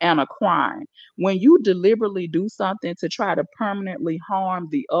and a crime. When you deliberately do something to try to permanently harm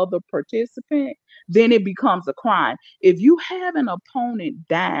the other participant, then it becomes a crime. If you have an opponent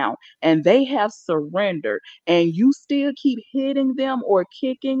down and they have surrendered and you still keep hitting them or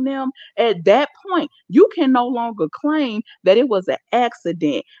kicking them, at that point, you can no longer claim that it was an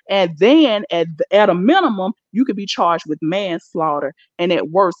accident. And then at a minimum, you could be charged with manslaughter, and at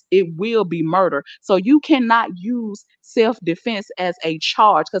worst, it will be murder. So you cannot use self-defense as a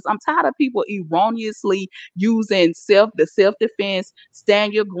charge, because I'm tired of people erroneously using self-defense,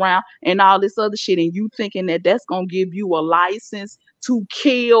 stand your ground, and all this other shit, and you thinking that that's gonna give you a license to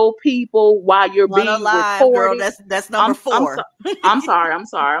kill people while you're being recorded. Girl, that's number 4. I'm sorry.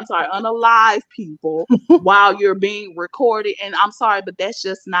 Unalive people while you're being recorded. And I'm sorry, but that's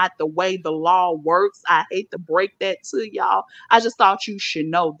just not the way the law works. I hate to break that to y'all. I just thought you should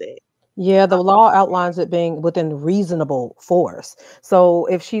know that. Yeah, the law outlines it being within reasonable force. So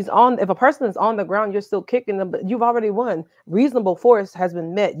if a person is on the ground, you're still kicking them, but you've already won. Reasonable force has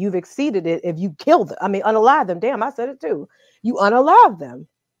been met. You've exceeded it if you kill them. Unalive them. Damn, I said it too. You unalive them.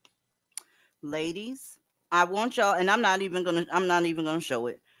 Ladies, I want y'all, and I'm not even gonna show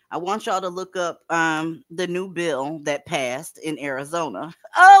it. I want y'all to look up the new bill that passed in Arizona.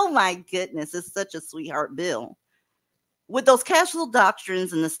 Oh my goodness, it's such a sweetheart bill. With those castle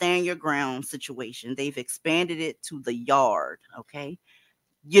doctrines and the stand your ground situation, they've expanded it to the yard. Okay.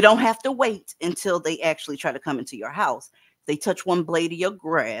 You don't have to wait until they actually try to come into your house. If they touch one blade of your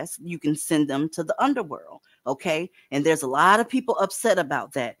grass, you can send them to the underworld. Okay. And there's a lot of people upset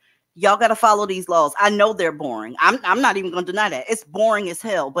about that. Y'all got to follow these laws. I know they're boring. I'm not even going to deny that. It's boring as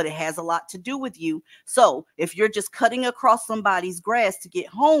hell, but it has a lot to do with you. So if you're just cutting across somebody's grass to get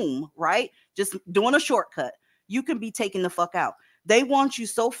home, right? Just doing a shortcut, you can be taken the fuck out. They want you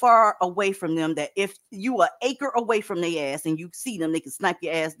so far away from them that if you are an acre away from their ass and you see them, they can snipe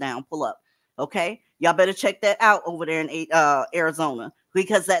your ass down, pull up. Okay. Y'all better check that out over there in Arizona,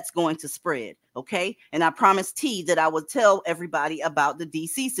 because that's going to spread. Okay. And I promised T that I would tell everybody about the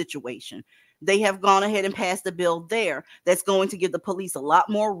DC situation. They have gone ahead and passed a bill there that's going to give the police a lot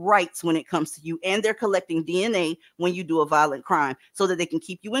more rights when it comes to you. And they're collecting DNA when you do a violent crime so that they can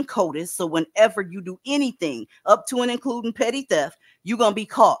keep you in CODIS. So whenever you do anything up to and including petty theft, you're going to be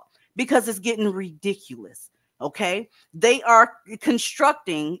caught, because it's getting ridiculous. Okay. They are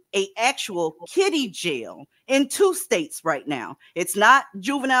constructing a actual kiddie jail in 2 states right now. It's not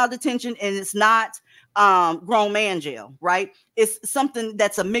juvenile detention and it's not grown man jail, right? It's something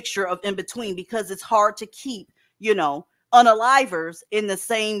that's a mixture of in between, because it's hard to keep, unalivers in the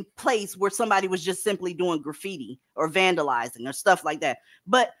same place where somebody was just simply doing graffiti or vandalizing or stuff like that.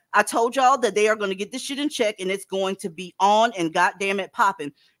 But I told y'all that they are going to get this shit in check, and it's going to be on and goddamn it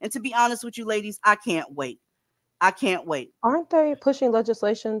popping. And to be honest with you ladies, I can't wait. I can't wait. Aren't they pushing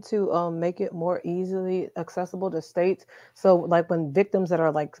legislation to make it more easily accessible to states? So like when victims that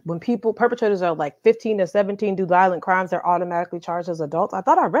are like, when perpetrators are like 15 to 17 do violent crimes, they're automatically charged as adults. I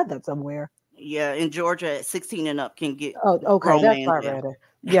thought I read that somewhere. Yeah, in Georgia, at 16 and up can get okay, grown that's man why I jail. read it.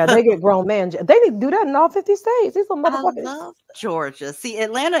 Yeah, they get grown man jail. They need to do that in all 50 states. These little motherfuckers. I love Georgia. See,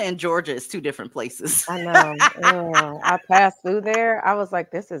 Atlanta and Georgia is 2 different places. I know. I passed through there. I was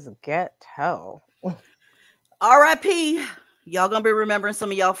like, this is ghetto. R.I.P. Y'all gonna be remembering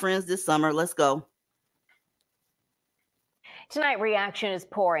some of y'all friends this summer. Let's go. Tonight, reaction is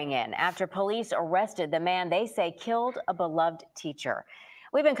pouring in after police arrested the man they say killed a beloved teacher.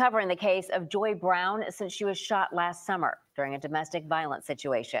 We've been covering the case of Joy Brown since she was shot last summer during a domestic violence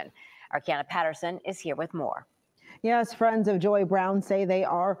situation. Our Kiana Patterson is here with more. Yes, friends of Joy Brown say they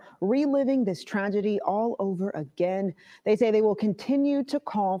are reliving this tragedy all over again. They say they will continue to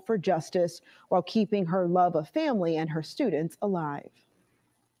call for justice while keeping her love of family and her students alive.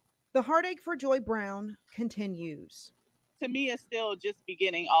 The heartache for Joy Brown continues. To me, it's still just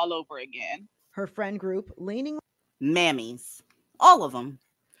beginning all over again. Her friend group leaning. Mammies. All of them.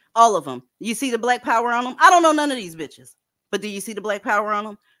 All of them. You see the black power on them? I don't know none of these bitches. But do you see the black power on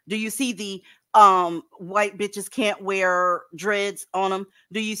them? Do you see the white bitches can't wear dreads on them?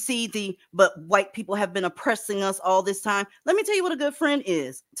 Do you see but white people have been oppressing us all this time? Let me tell you what a good friend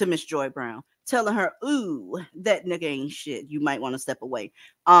is to Miss Joy Brown. Telling her, ooh, that nigga ain't shit. You might want to step away.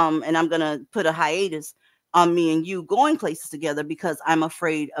 And I'm going to put a hiatus on me and you going places together because I'm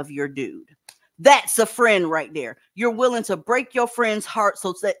afraid of your dude. That's a friend right there. You're willing to break your friend's heart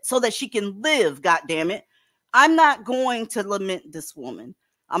so that she can live, goddammit. I'm not going to lament this woman.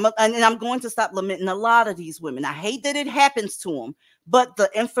 I'm going to stop lamenting a lot of these women. I hate that it happens to them, but the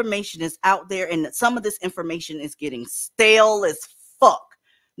information is out there, and some of this information is getting stale as fuck.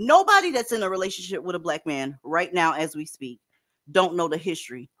 Nobody that's in a relationship with a black man right now as we speak don't know the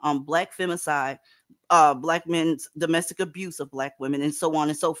history on black femicide, black men's domestic abuse of black women, and so on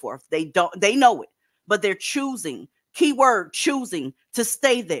and so forth. They know it, but they're choosing, keyword choosing, to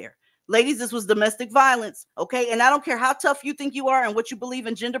stay there. Ladies, this was domestic violence, okay? And I don't care how tough you think you are and what you believe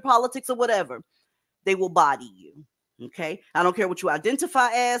in gender politics or whatever, they will body you, okay? I don't care what you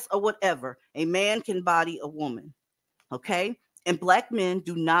identify as or whatever. A man can body a woman, okay? And black men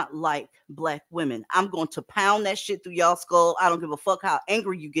do not like black women. I'm going to pound that shit through y'all skull. I don't give a fuck how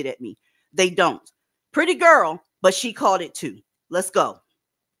angry you get at me. They don't. Pretty girl, but she caught it too. Let's go.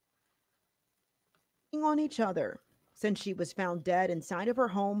 On each other since she was found dead inside of her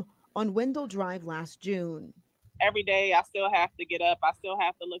home on Wendell Drive last June. Every day I still have to get up. I still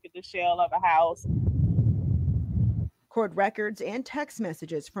have to look at the shell of a house. Court records and text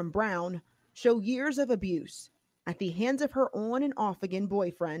messages from Brown show years of abuse at the hands of her on and off again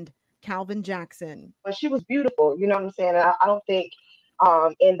boyfriend, Calvin Jackson. But she was beautiful, you know what I'm saying? And I don't think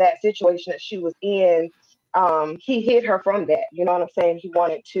in that situation that she was in, he hid her from that. You know what I'm saying? He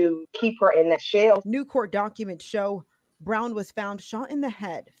wanted to keep her in that shell. New court documents show Brown was found shot in the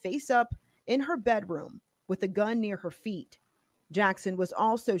head, face up, in her bedroom with a gun near her feet. Jackson was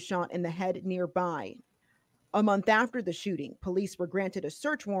also shot in the head nearby. A month after the shooting, police were granted a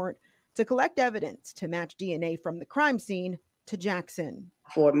search warrant to collect evidence to match DNA from the crime scene to Jackson.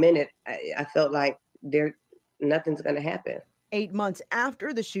 For a minute, I felt like nothing's going to happen. 8 months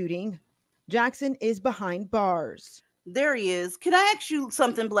after the shooting, Jackson is behind bars. There he is. Can I ask you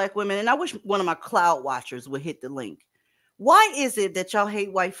something, black women? And I wish one of my cloud watchers would hit the link. Why is it that y'all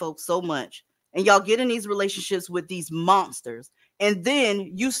hate white folks so much and y'all get in these relationships with these monsters and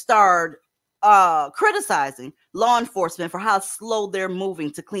then you start criticizing law enforcement for how slow they're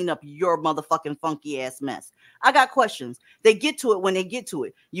moving to clean up your motherfucking funky ass mess? I got questions. They get to it when they get to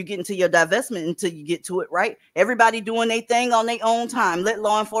it. You get into your divestment until you get to it, right? Everybody doing their thing on their own time. Let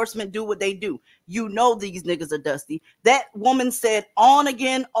law enforcement do what they do. You know these niggas are dusty. That woman said on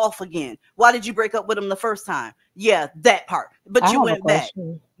again, off again. Why did you break up with him the first time? Yeah, that part. But you went back.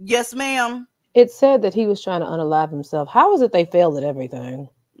 Yes, ma'am. It said that he was trying to unalive himself. How is it they failed at everything?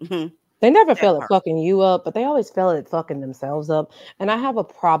 Mm-hmm. They never fail at fucking you up, but they always fail at fucking themselves up. And I have a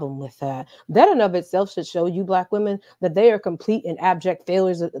problem with that. That in of itself should show you black women that they are complete and abject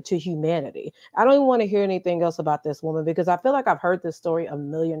failures to humanity. I don't even want to hear anything else about this woman because I feel like I've heard this story a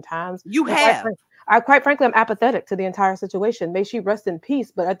million times. You have. Quite frankly, I'm apathetic to the entire situation. May she rest in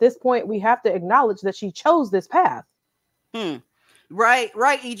peace. But at this point, we have to acknowledge that she chose this path.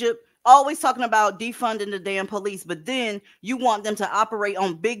 Right, Egypt. Always talking about defunding the damn police, but then you want them to operate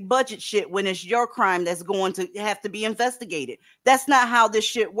on big budget shit when it's your crime that's going to have to be investigated. That's not how this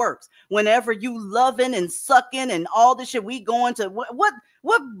shit works. Whenever you loving and sucking and all this shit, we going to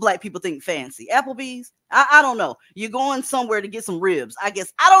what black people think fancy? Applebee's? I don't know. You're going somewhere to get some ribs. I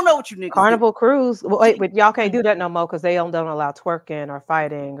guess I don't know what you niggas Carnival Cruise. Well, wait, but y'all can't do that no more because they don't allow twerking or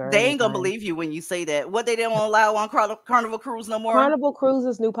fighting or. They ain't gonna believe you when you say that. What they don't allow on Carnival Cruise no more. Carnival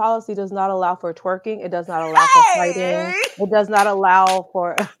Cruise's new policy does not allow for twerking. It does not allow for fighting. It does not allow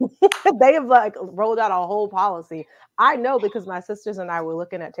for. They have like rolled out a whole policy. I know because my sisters and I were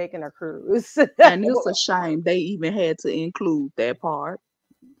looking at taking a cruise. And it's a shame they even had to include that part.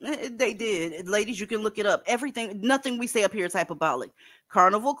 They did. Ladies, you can look it up. Nothing we say up here is hyperbolic.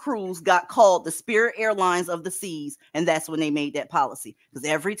 Carnival Cruise got called the Spirit Airlines of the Seas, and that's when they made that policy. Because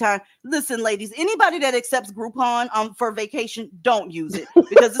every time, listen, ladies, anybody that accepts Groupon for vacation, don't use it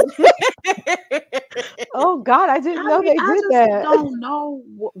because. Oh God, I didn't know they did that. I don't know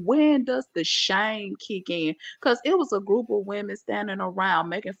when does the shame kick in? Because it was a group of women standing around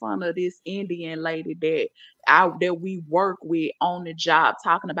making fun of this Indian lady that we work with on the job,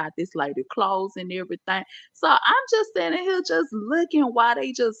 talking about this lady clothes and everything. So I'm just standing here just looking while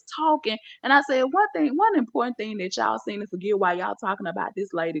they just talking. And I said, one important thing that y'all seem to forget while y'all talking about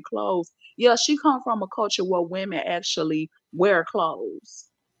this lady clothes. Yeah, she come from a culture where women actually wear clothes.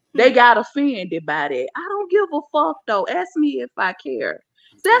 They got offended by that. I don't give a fuck though. Ask me if I care.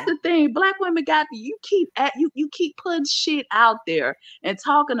 That's the thing. Black women you keep putting shit out there and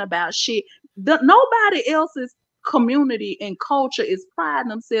talking about shit. Nobody else's community and culture is priding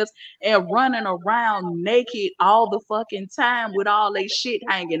themselves and running around naked all the fucking time with all they shit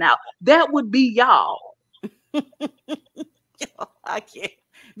hanging out. That would be y'all. I can't.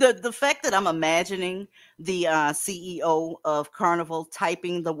 The fact that I'm imagining the CEO of Carnival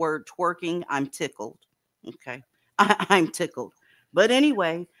typing the word twerking, I'm tickled. Okay. I'm tickled. But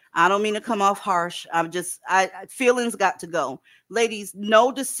anyway, I don't mean to come off harsh. Feelings got to go. Ladies,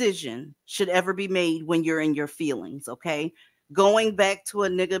 no decision should ever be made when you're in your feelings, okay? Going back to a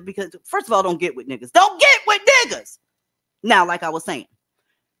nigga, because first of all, don't get with niggas. Don't get with niggas. Now, like I was saying,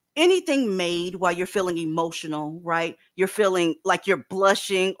 anything made while you're feeling emotional, right? You're feeling like you're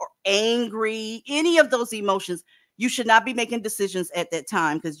blushing or angry, any of those emotions, you should not be making decisions at that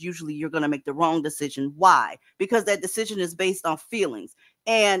time because usually you're going to make the wrong decision. Why? Because that decision is based on feelings,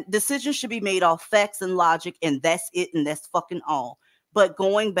 and decisions should be made off facts and logic, and that's it, and that's fucking all. But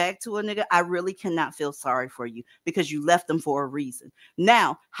going back to a nigga, I really cannot feel sorry for you because you left them for a reason.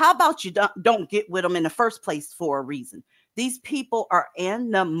 Now, how about you don't get with them in the first place for a reason? These people are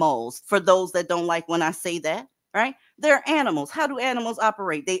animals. For those that don't like when I say that, right? They're animals. How do animals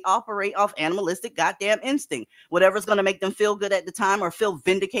operate? They operate off animalistic goddamn instinct. Whatever's going to make them feel good at the time or feel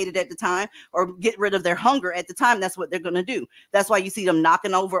vindicated at the time or get rid of their hunger at the time, that's what they're going to do. That's why you see them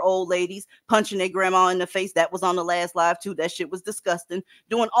knocking over old ladies, punching their grandma in the face. That was on the last live too. That shit was disgusting.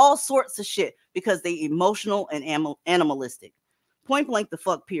 Doing all sorts of shit because they emotional and animalistic. Point blank the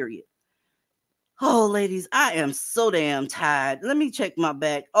fuck period. Oh, ladies, I am so damn tired. Let me check my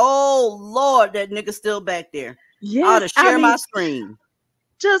back. Oh, Lord, that nigga still back there. Yes, I ought to share my screen.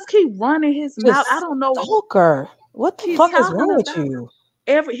 Just keep running his mouth. I don't know. Stalker. What the fuck is wrong with you?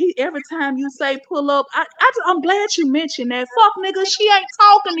 every time you say pull up, I'm glad you mentioned that. Fuck nigga, she ain't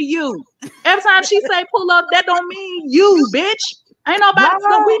talking to you. Every time she say pull up, that don't mean you, bitch. Ain't nobody.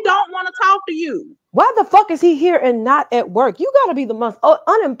 So we don't want to talk to you. Why the fuck is he here and not at work? You got to be the most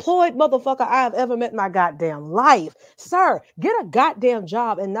unemployed motherfucker I have ever met in my goddamn life. Sir, get a goddamn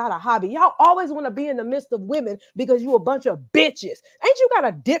job and not a hobby. Y'all always want to be in the midst of women because you a bunch of bitches. Ain't you got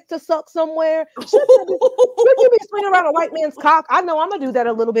a dick to suck somewhere? Should you be swinging around a white man's cock? I know I'm going to do that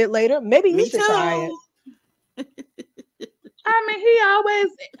a little bit later. Maybe you should try it. I mean, he always,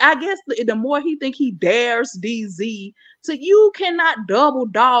 I guess the more he think he dares DZ, so you cannot double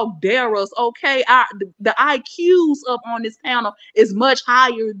dog dare us, okay? The IQs up on this panel is much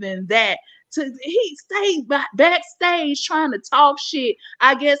higher than that. He stayed backstage trying to talk shit.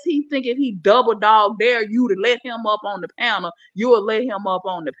 I guess he think if he double dog dare you to let him up on the panel, you will let him up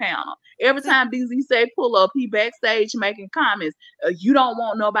on the panel. Every time DZ say pull up, he backstage making comments. You don't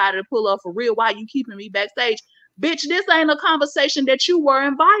want nobody to pull up for real. Why you keeping me backstage? Bitch, this ain't a conversation that you were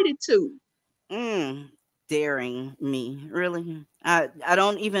invited to. Daring me, really? I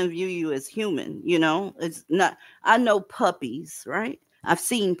don't even view you as human, you know? It's not. I know puppies, right? I've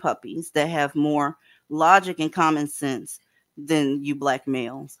seen puppies that have more logic and common sense than you black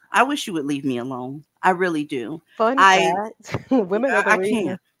males. I wish you would leave me alone. I really do. Fun fact, women are the I reason.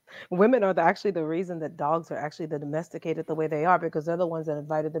 can't. Women are actually the reason that dogs are actually domesticated the way they are, because they're the ones that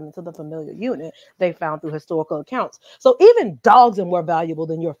invited them into the familial unit they found through historical accounts. So even dogs are more valuable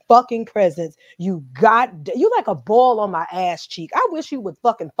than your fucking presence. You like a ball on my ass cheek. I wish you would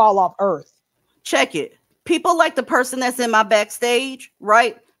fucking fall off earth. Check it. People like the person that's in my backstage,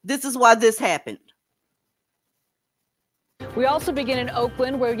 right? This is why this happened. We also begin in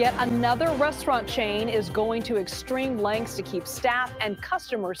Oakland, where yet another restaurant chain is going to extreme lengths to keep staff and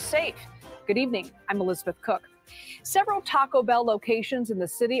customers safe. Good evening. I'm Elizabeth Cook. Several Taco Bell locations in the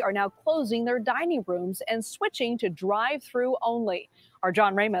city are now closing their dining rooms and switching to drive-through only. Our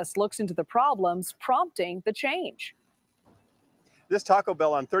John Ramos looks into the problems prompting the change. This Taco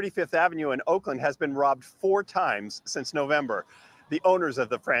Bell on 35th Avenue in Oakland has been robbed 4 times since November. The owners of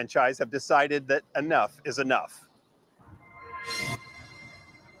the franchise have decided that enough is enough.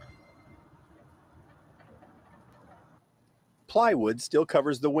 Plywood still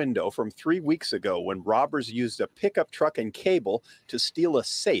covers the window from 3 weeks ago when robbers used a pickup truck and cable to steal a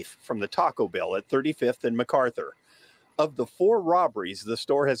safe from the Taco Bell at 35th and MacArthur. Of the 4 robberies the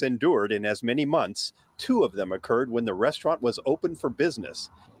store has endured in as many months, 2 of them occurred when the restaurant was open for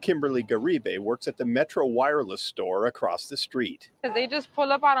business. Kimberly Garibe works at the Metro Wireless store across the street. They just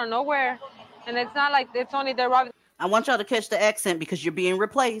pull up out of nowhere, and it's not like it's only their robbing. I want y'all to catch the accent because you're being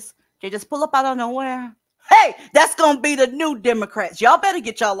replaced. They just pull up out of nowhere. Hey, that's going to be the new Democrats. Y'all better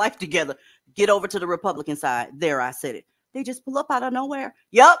get y'all life together. Get over to the Republican side. There, I said it. They just pull up out of nowhere.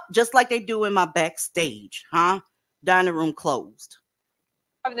 Yup, just like they do in my backstage, huh? Dining room closed.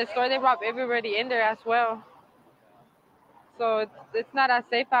 In the store, they rob everybody in there as well. So it's not as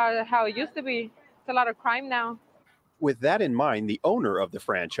safe how it used to be. It's a lot of crime now. With that in mind, the owner of the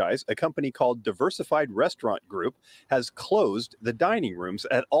franchise, a company called Diversified Restaurant Group, has closed the dining rooms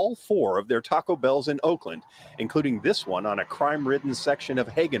at all 4 of their Taco Bells in Oakland, including this one on a crime-ridden section of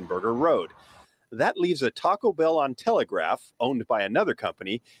Hagenberger Road. That leaves a Taco Bell on Telegraph, owned by another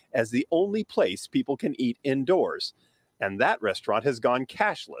company, as the only place people can eat indoors. And that restaurant has gone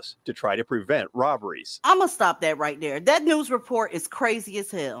cashless to try to prevent robberies. I'm going to stop that right there. That news report is crazy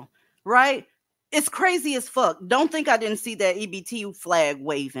as hell, right? It's crazy as fuck. Don't think I didn't see that EBT flag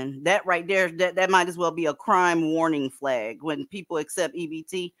waving. That right there, that might as well be a crime warning flag when people accept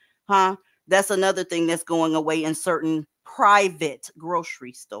EBT, huh? That's another thing that's going away in certain private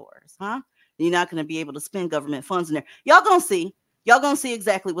grocery stores, huh? You're not going to be able to spend government funds in there. Y'all going to see. Y'all going to see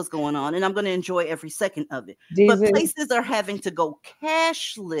exactly what's going on, and I'm going to enjoy every second of it. But places are having to go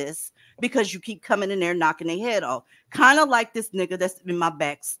cashless because you keep coming in there knocking their head off. Kind of like this nigga that's in my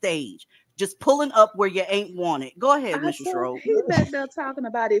backstage. Just pulling up where you ain't wanted. Go ahead, Mrs. Schroeder. He back there talking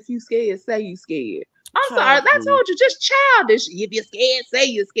about if you scared, say you scared. I'm sorry, I told you, just childish. If you're scared, say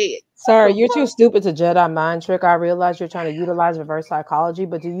you're scared. Sir, you're too stupid to Jedi mind trick. I realize you're trying to utilize reverse psychology,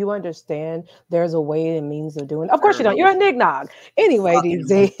 but do you understand there's a way and means of doing it? Of course you don't. You're a nignog. Anyway,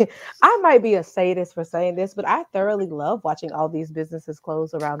 DZ, I might be a sadist for saying this, but I thoroughly love watching all these businesses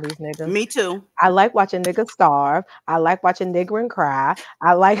close around these niggas. Me too. I like watching niggas starve. I like watching nigger and cry.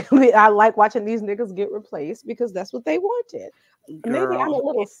 I like watching these niggas get replaced because that's what they wanted. Girl. Maybe I'm a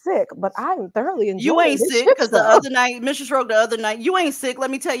little sick, but I'm thoroughly enjoying. You ain't sick because the other night, Mrs. Rogue, the other night, you ain't sick.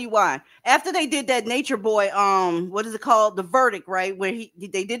 Let me tell you why. After they did that Nature Boy, what is it called? The verdict, right? Where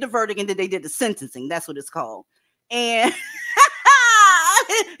they did the verdict and then they did the sentencing. That's what it's called. And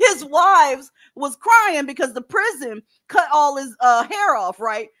his wives was crying because the prison cut all his hair off,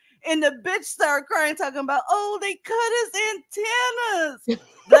 right? And the bitch started crying, talking about, oh, they cut his antennas.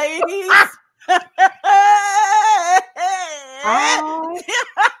 Ladies. I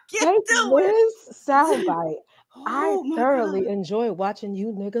take this soundbite. I Oh, my thoroughly God. enjoy watching you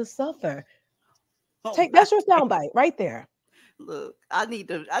niggas suffer. Oh, Take that's your soundbite right there. Look, I need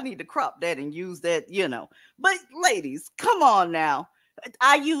to crop that and use that, you know. But ladies, come on now.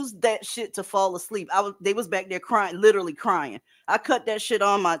 I used that shit to fall asleep. They was back there crying, literally crying. I cut that shit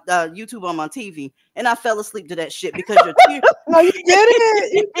on my YouTube on my TV, and I fell asleep to that shit because your tears. No, you did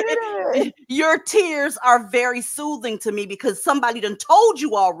it. You did it. Your tears are very soothing to me because somebody done told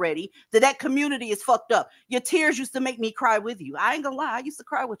you already that community is fucked up. Your tears used to make me cry with you. I ain't gonna lie, I used to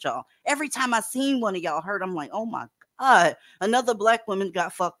cry with y'all every time I seen one of y'all hurt. I'm like, oh my God, another black woman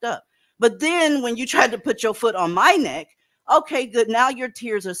got fucked up. But then when you tried to put your foot on my neck, okay, good. Now your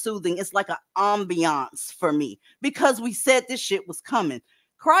tears are soothing. It's like an ambiance for me because we said this shit was coming.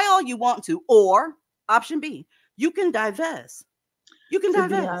 Cry all you want to, or option B, you can divest. You can To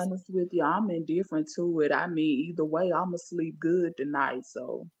be divest. honest with you, I'm indifferent to it. I mean, either way, I'm gonna sleep good tonight.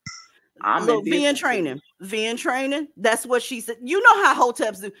 So I'm Look, V in indifferent to training. it. V in training. That's what she said. You know how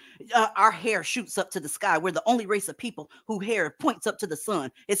hoteps do. Our hair shoots up to the sky. We're the only race of people whose hair points up to the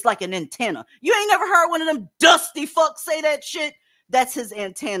sun. It's like an antenna. You ain't never heard one of them dusty fucks say that shit? That's his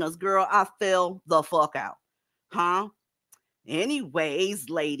antennas, girl. I fell the fuck out. Huh? Anyways,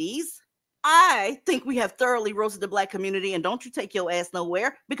 ladies, I think we have thoroughly roasted the black community, and don't you take your ass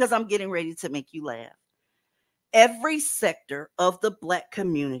nowhere because I'm getting ready to make you laugh. Every sector of the black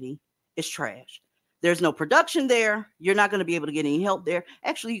community is trash. There's no production there. You're not going to be able to get any help there.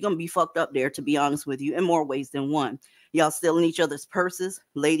 Actually, you're going to be fucked up there, to be honest with you, in more ways than one. Y'all stealing each other's purses.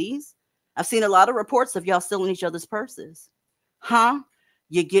 Ladies, I've seen a lot of reports of y'all stealing each other's purses. Huh?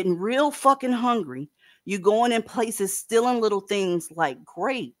 You're getting real fucking hungry. You going in places stealing little things like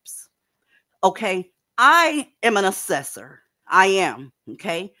grapes. Okay? I am an assessor. I am.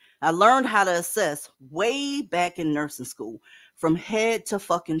 Okay? I learned how to assess way back in nursing school, from head to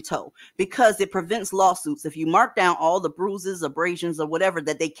fucking toe, because it prevents lawsuits. If you mark down all the bruises, abrasions, or whatever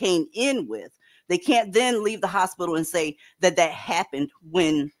that they came in with, they can't then leave the hospital and say that happened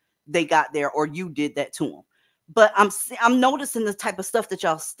when they got there or you did that to them. But I'm noticing the type of stuff that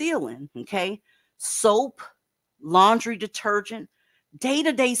y'all stealing. Okay, soap, laundry detergent,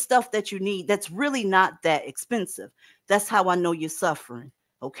 day-to-day stuff that you need that's really not that expensive. That's how I know you're suffering.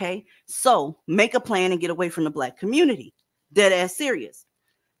 Okay, so make a plan and get away from the black community. Dead ass serious.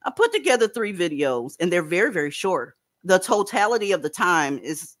 I put together 3 videos and they're very, very short. The totality of the time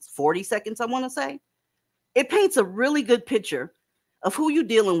is 40 seconds, I want to say. It paints a really good picture of who you're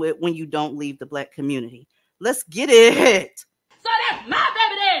dealing with when you don't leave the black community. Let's get it. So that's my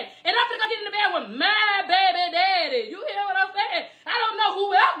baby daddy. And I'm gonna get in the bed with my baby daddy. You hear what I'm saying? I don't know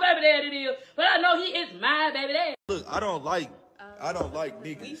who else baby daddy it is, but I know he is my baby daddy. Look, I don't like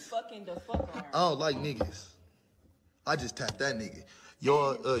niggas. We fucking the fuck around. I don't like niggas. I just tapped that nigga.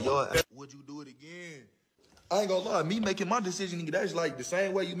 Would you do it again? I ain't gonna lie, me making my decision, nigga, that's like the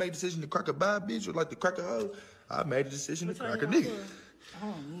same way you make a decision to crack a bad bitch or like to crack a hoe. I made a decision to crack a nigga.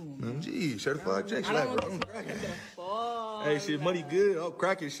 Gee, certified J. Hey, shit, money good. I'm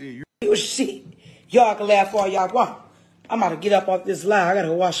cracking shit. You shit. Y'all can laugh all y'all want. I'm about to get up off this line. I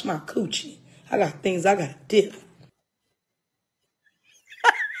gotta wash my coochie. I got things I gotta do.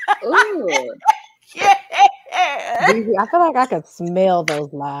 Ooh. Yeah. I feel like I could smell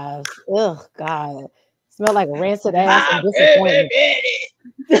those lies. Ugh, God. Smell like rancid ass and disappointment.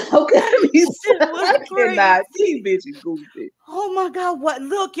 Okay, I cannot see bitches goofy. Oh my God, what?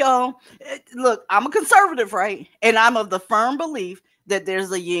 Look, y'all. Look, I'm a conservative, right? And I'm of the firm belief that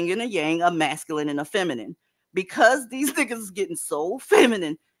there's a yin and a yang, a masculine and a feminine. Because these niggas is getting so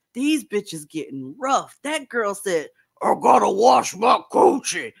feminine, these bitches getting rough. That girl said, I gotta wash my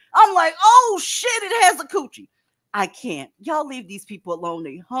coochie. I'm like, oh shit, it has a coochie. I can't. Y'all leave these people alone.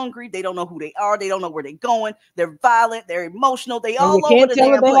 They hungry. They don't know who they are. They don't know where they're going. They're violent. They're emotional. They And all you over can't the tell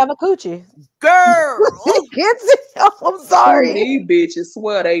damn them they place. have a coochie. Girl. I'm sorry. These bitches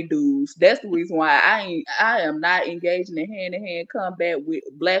swear they dudes. That's the reason why I am not engaging in hand-to-hand combat with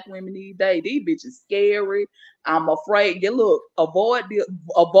black women these days. These bitches scary. I'm afraid. You look, avoid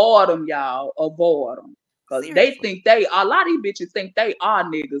them, y'all. Avoid them. Because they think a lot of these bitches think they are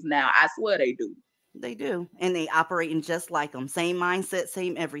niggas now. I swear they do. They do. And they operating just like them. Same mindset,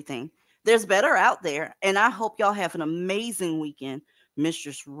 same everything. There's better out there. And I hope y'all have an amazing weekend.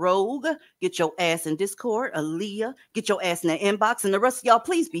 Mistress Rogue, get your ass in Discord. Aaliyah, get your ass in the inbox. And the rest of y'all,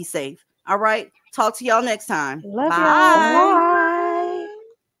 please be safe. All right. Talk to y'all next time. Love Bye. y'all. Bye.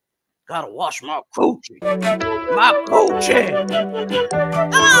 Gotta wash my coochie. My coochie.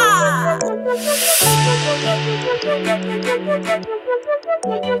 Ah!